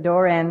stand at the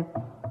door, and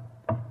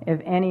if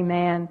any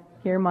man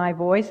hear my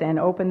voice and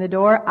open the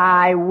door,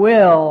 I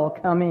will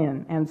come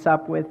in and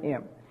sup with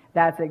him.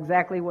 That's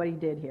exactly what he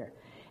did here.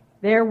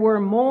 There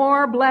were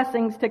more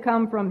blessings to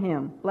come from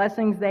him,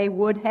 blessings they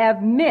would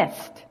have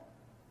missed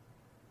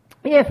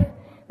if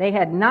they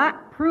had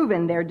not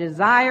proven their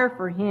desire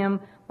for him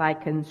by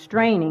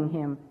constraining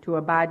him to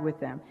abide with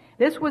them.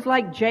 This was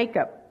like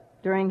Jacob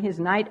during his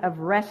night of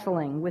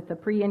wrestling with the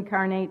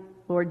pre-incarnate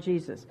Lord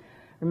Jesus.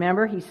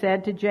 Remember, he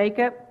said to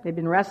Jacob, they'd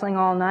been wrestling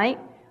all night,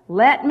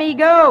 let me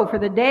go, for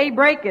the day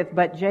breaketh.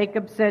 But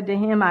Jacob said to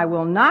him, I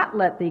will not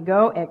let thee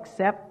go,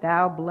 except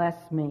thou bless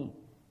me.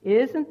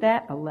 Isn't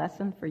that a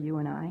lesson for you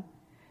and I?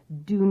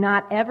 Do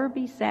not ever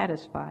be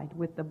satisfied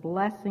with the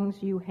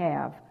blessings you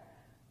have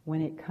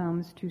when it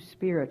comes to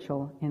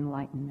spiritual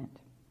enlightenment.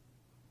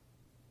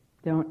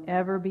 Don't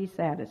ever be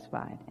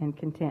satisfied and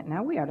content.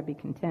 Now, we ought to be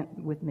content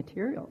with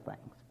material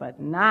things, but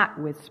not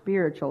with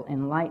spiritual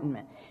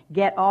enlightenment.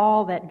 Get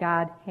all that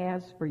God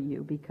has for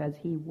you because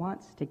he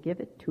wants to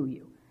give it to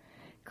you.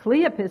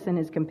 Cleopas and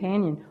his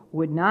companion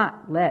would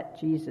not let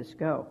Jesus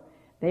go.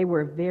 They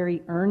were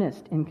very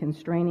earnest in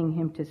constraining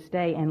him to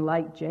stay, and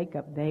like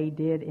Jacob, they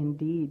did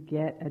indeed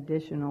get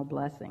additional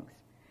blessings.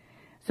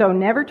 So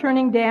never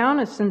turning down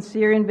a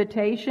sincere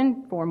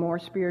invitation for more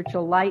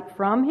spiritual light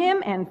from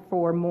him and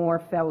for more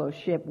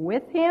fellowship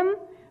with him,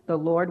 the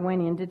Lord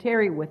went in to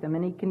tarry with them,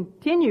 and he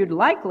continued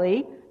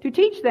likely to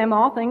teach them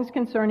all things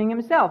concerning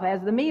himself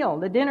as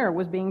the dinner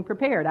was being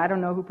prepared. I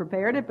don't know who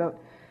prepared it, but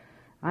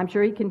I'm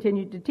sure he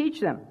continued to teach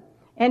them.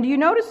 And do you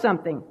notice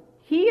something?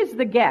 He is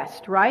the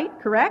guest, right?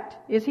 Correct?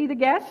 Is he the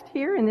guest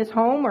here in this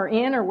home or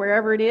inn or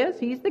wherever it is?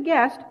 He's the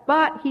guest,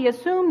 but he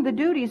assumed the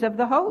duties of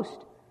the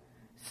host,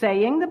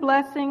 saying the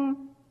blessing,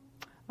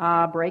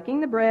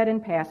 breaking the bread,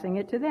 and passing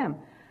it to them.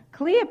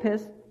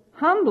 Cleopas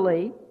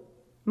humbly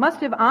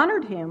must have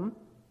honored him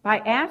by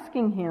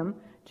asking him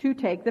to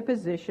take the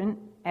position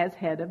as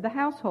head of the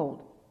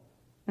household.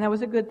 And that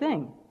was a good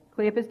thing.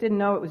 Cleopas didn't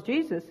know it was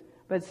Jesus,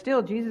 but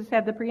still Jesus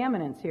had the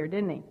preeminence here,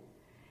 didn't he?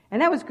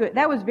 And that was good.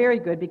 That was very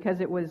good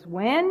because it was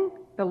when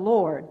the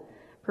Lord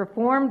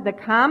performed the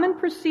common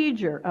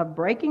procedure of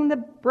breaking the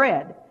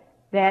bread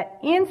that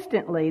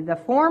instantly the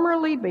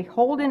formerly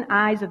beholden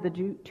eyes of the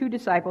two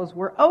disciples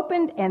were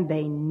opened and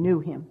they knew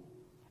him.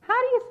 How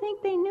do you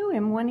think they knew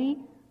him when he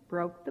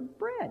broke the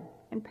bread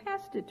and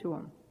passed it to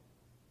them?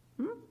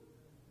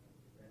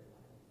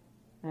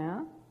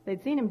 Yeah,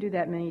 they'd seen him do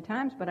that many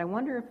times, but I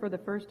wonder if for the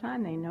first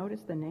time they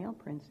noticed the nail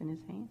prints in his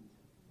hands.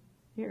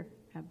 Here,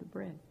 have the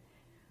bread.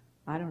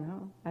 I don't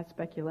know. That's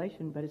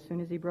speculation, but as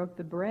soon as he broke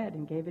the bread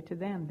and gave it to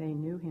them, they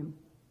knew him.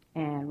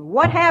 And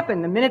what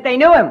happened the minute they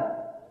knew him?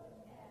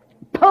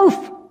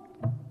 Poof!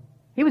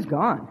 He was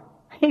gone.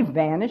 He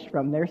vanished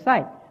from their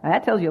sight. Now,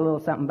 that tells you a little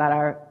something about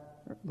our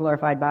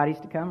glorified bodies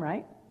to come,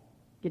 right?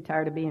 Get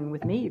tired of being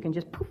with me, you can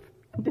just poof,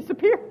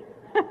 disappear.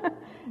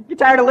 Get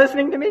tired of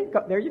listening to me?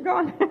 There you're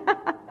gone.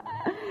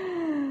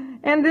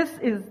 And this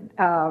is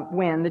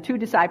when the two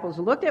disciples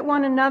looked at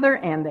one another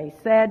and they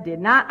said, "Did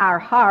not our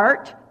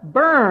heart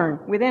burn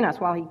within us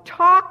while he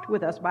talked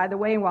with us, by the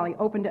way, while he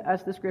opened to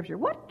us the Scripture?"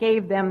 What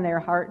gave them their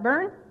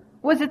heartburn?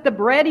 Was it the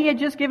bread he had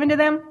just given to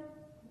them?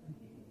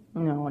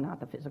 No,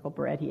 not the physical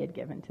bread he had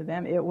given to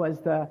them. It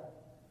was the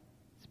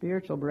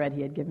spiritual bread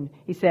he had given.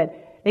 He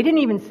said, they didn't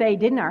even say,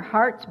 "Didn't our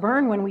hearts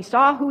burn when we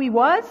saw who he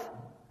was?"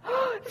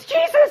 It's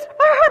Jesus!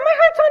 My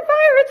heart's on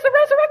fire! It's the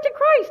resurrected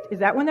Christ! Is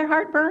that when their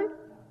heart burned?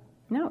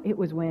 No, it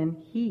was when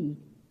he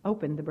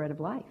opened the bread of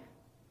life.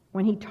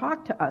 When he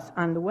talked to us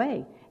on the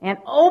way and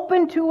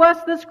opened to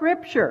us the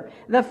Scripture.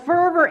 The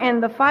fervor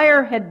and the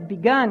fire had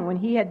begun when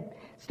he had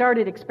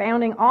started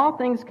expounding all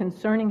things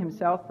concerning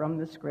himself from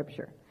the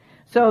Scripture.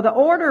 So the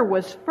order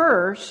was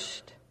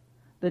first,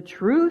 the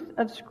truth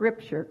of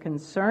Scripture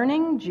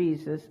concerning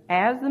Jesus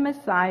as the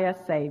Messiah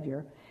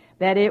Savior,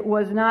 that it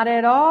was not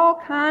at all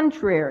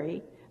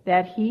contrary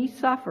that he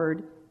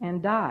suffered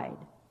and died.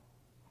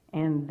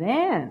 And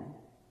then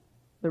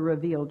the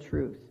revealed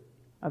truth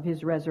of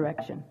his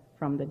resurrection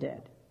from the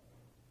dead.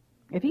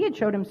 If he had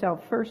showed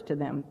himself first to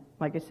them,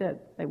 like I said,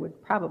 they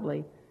would probably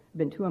have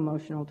been too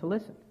emotional to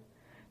listen.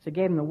 So he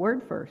gave them the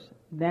word first,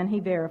 then he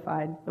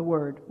verified the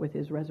word with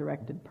his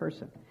resurrected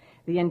person.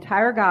 The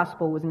entire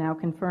gospel was now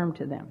confirmed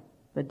to them.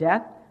 The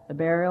death, the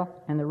burial,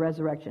 and the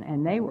resurrection.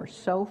 And they were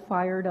so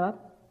fired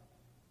up,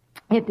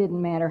 it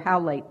didn't matter how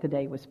late the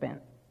day was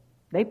spent.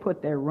 They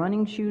put their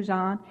running shoes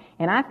on,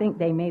 and I think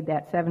they made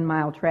that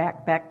 7-mile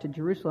track back to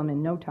Jerusalem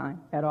in no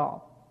time at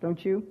all.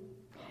 Don't you?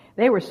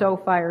 They were so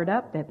fired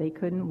up that they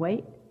couldn't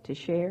wait to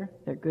share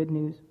their good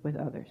news with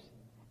others.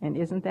 And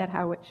isn't that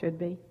how it should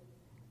be?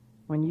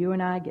 When you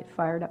and I get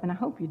fired up, and I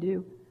hope you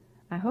do,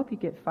 I hope you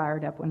get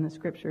fired up when the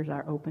Scriptures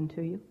are open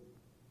to you.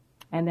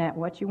 And that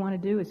what you want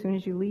to do as soon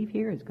as you leave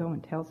here is go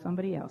and tell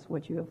somebody else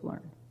what you have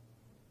learned.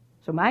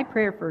 So my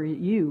prayer for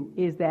you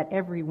is that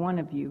every one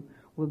of you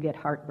will get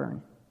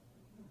heartburn.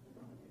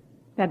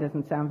 That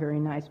doesn't sound very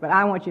nice, but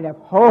I want you to have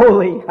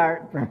holy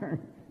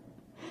heartburn.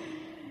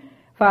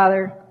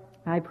 Father,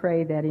 I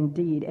pray that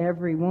indeed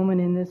every woman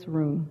in this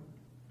room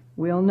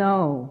will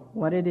know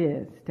what it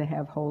is to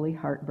have holy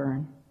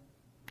heartburn.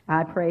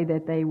 I pray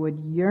that they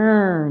would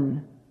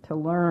yearn to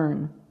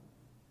learn,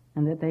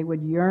 and that they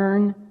would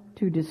yearn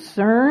to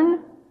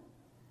discern,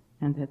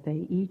 and that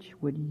they each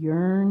would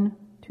yearn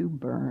to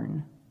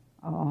burn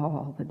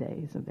all the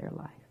days of their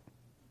life.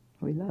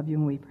 We love you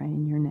and we pray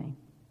in your name.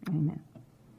 Amen.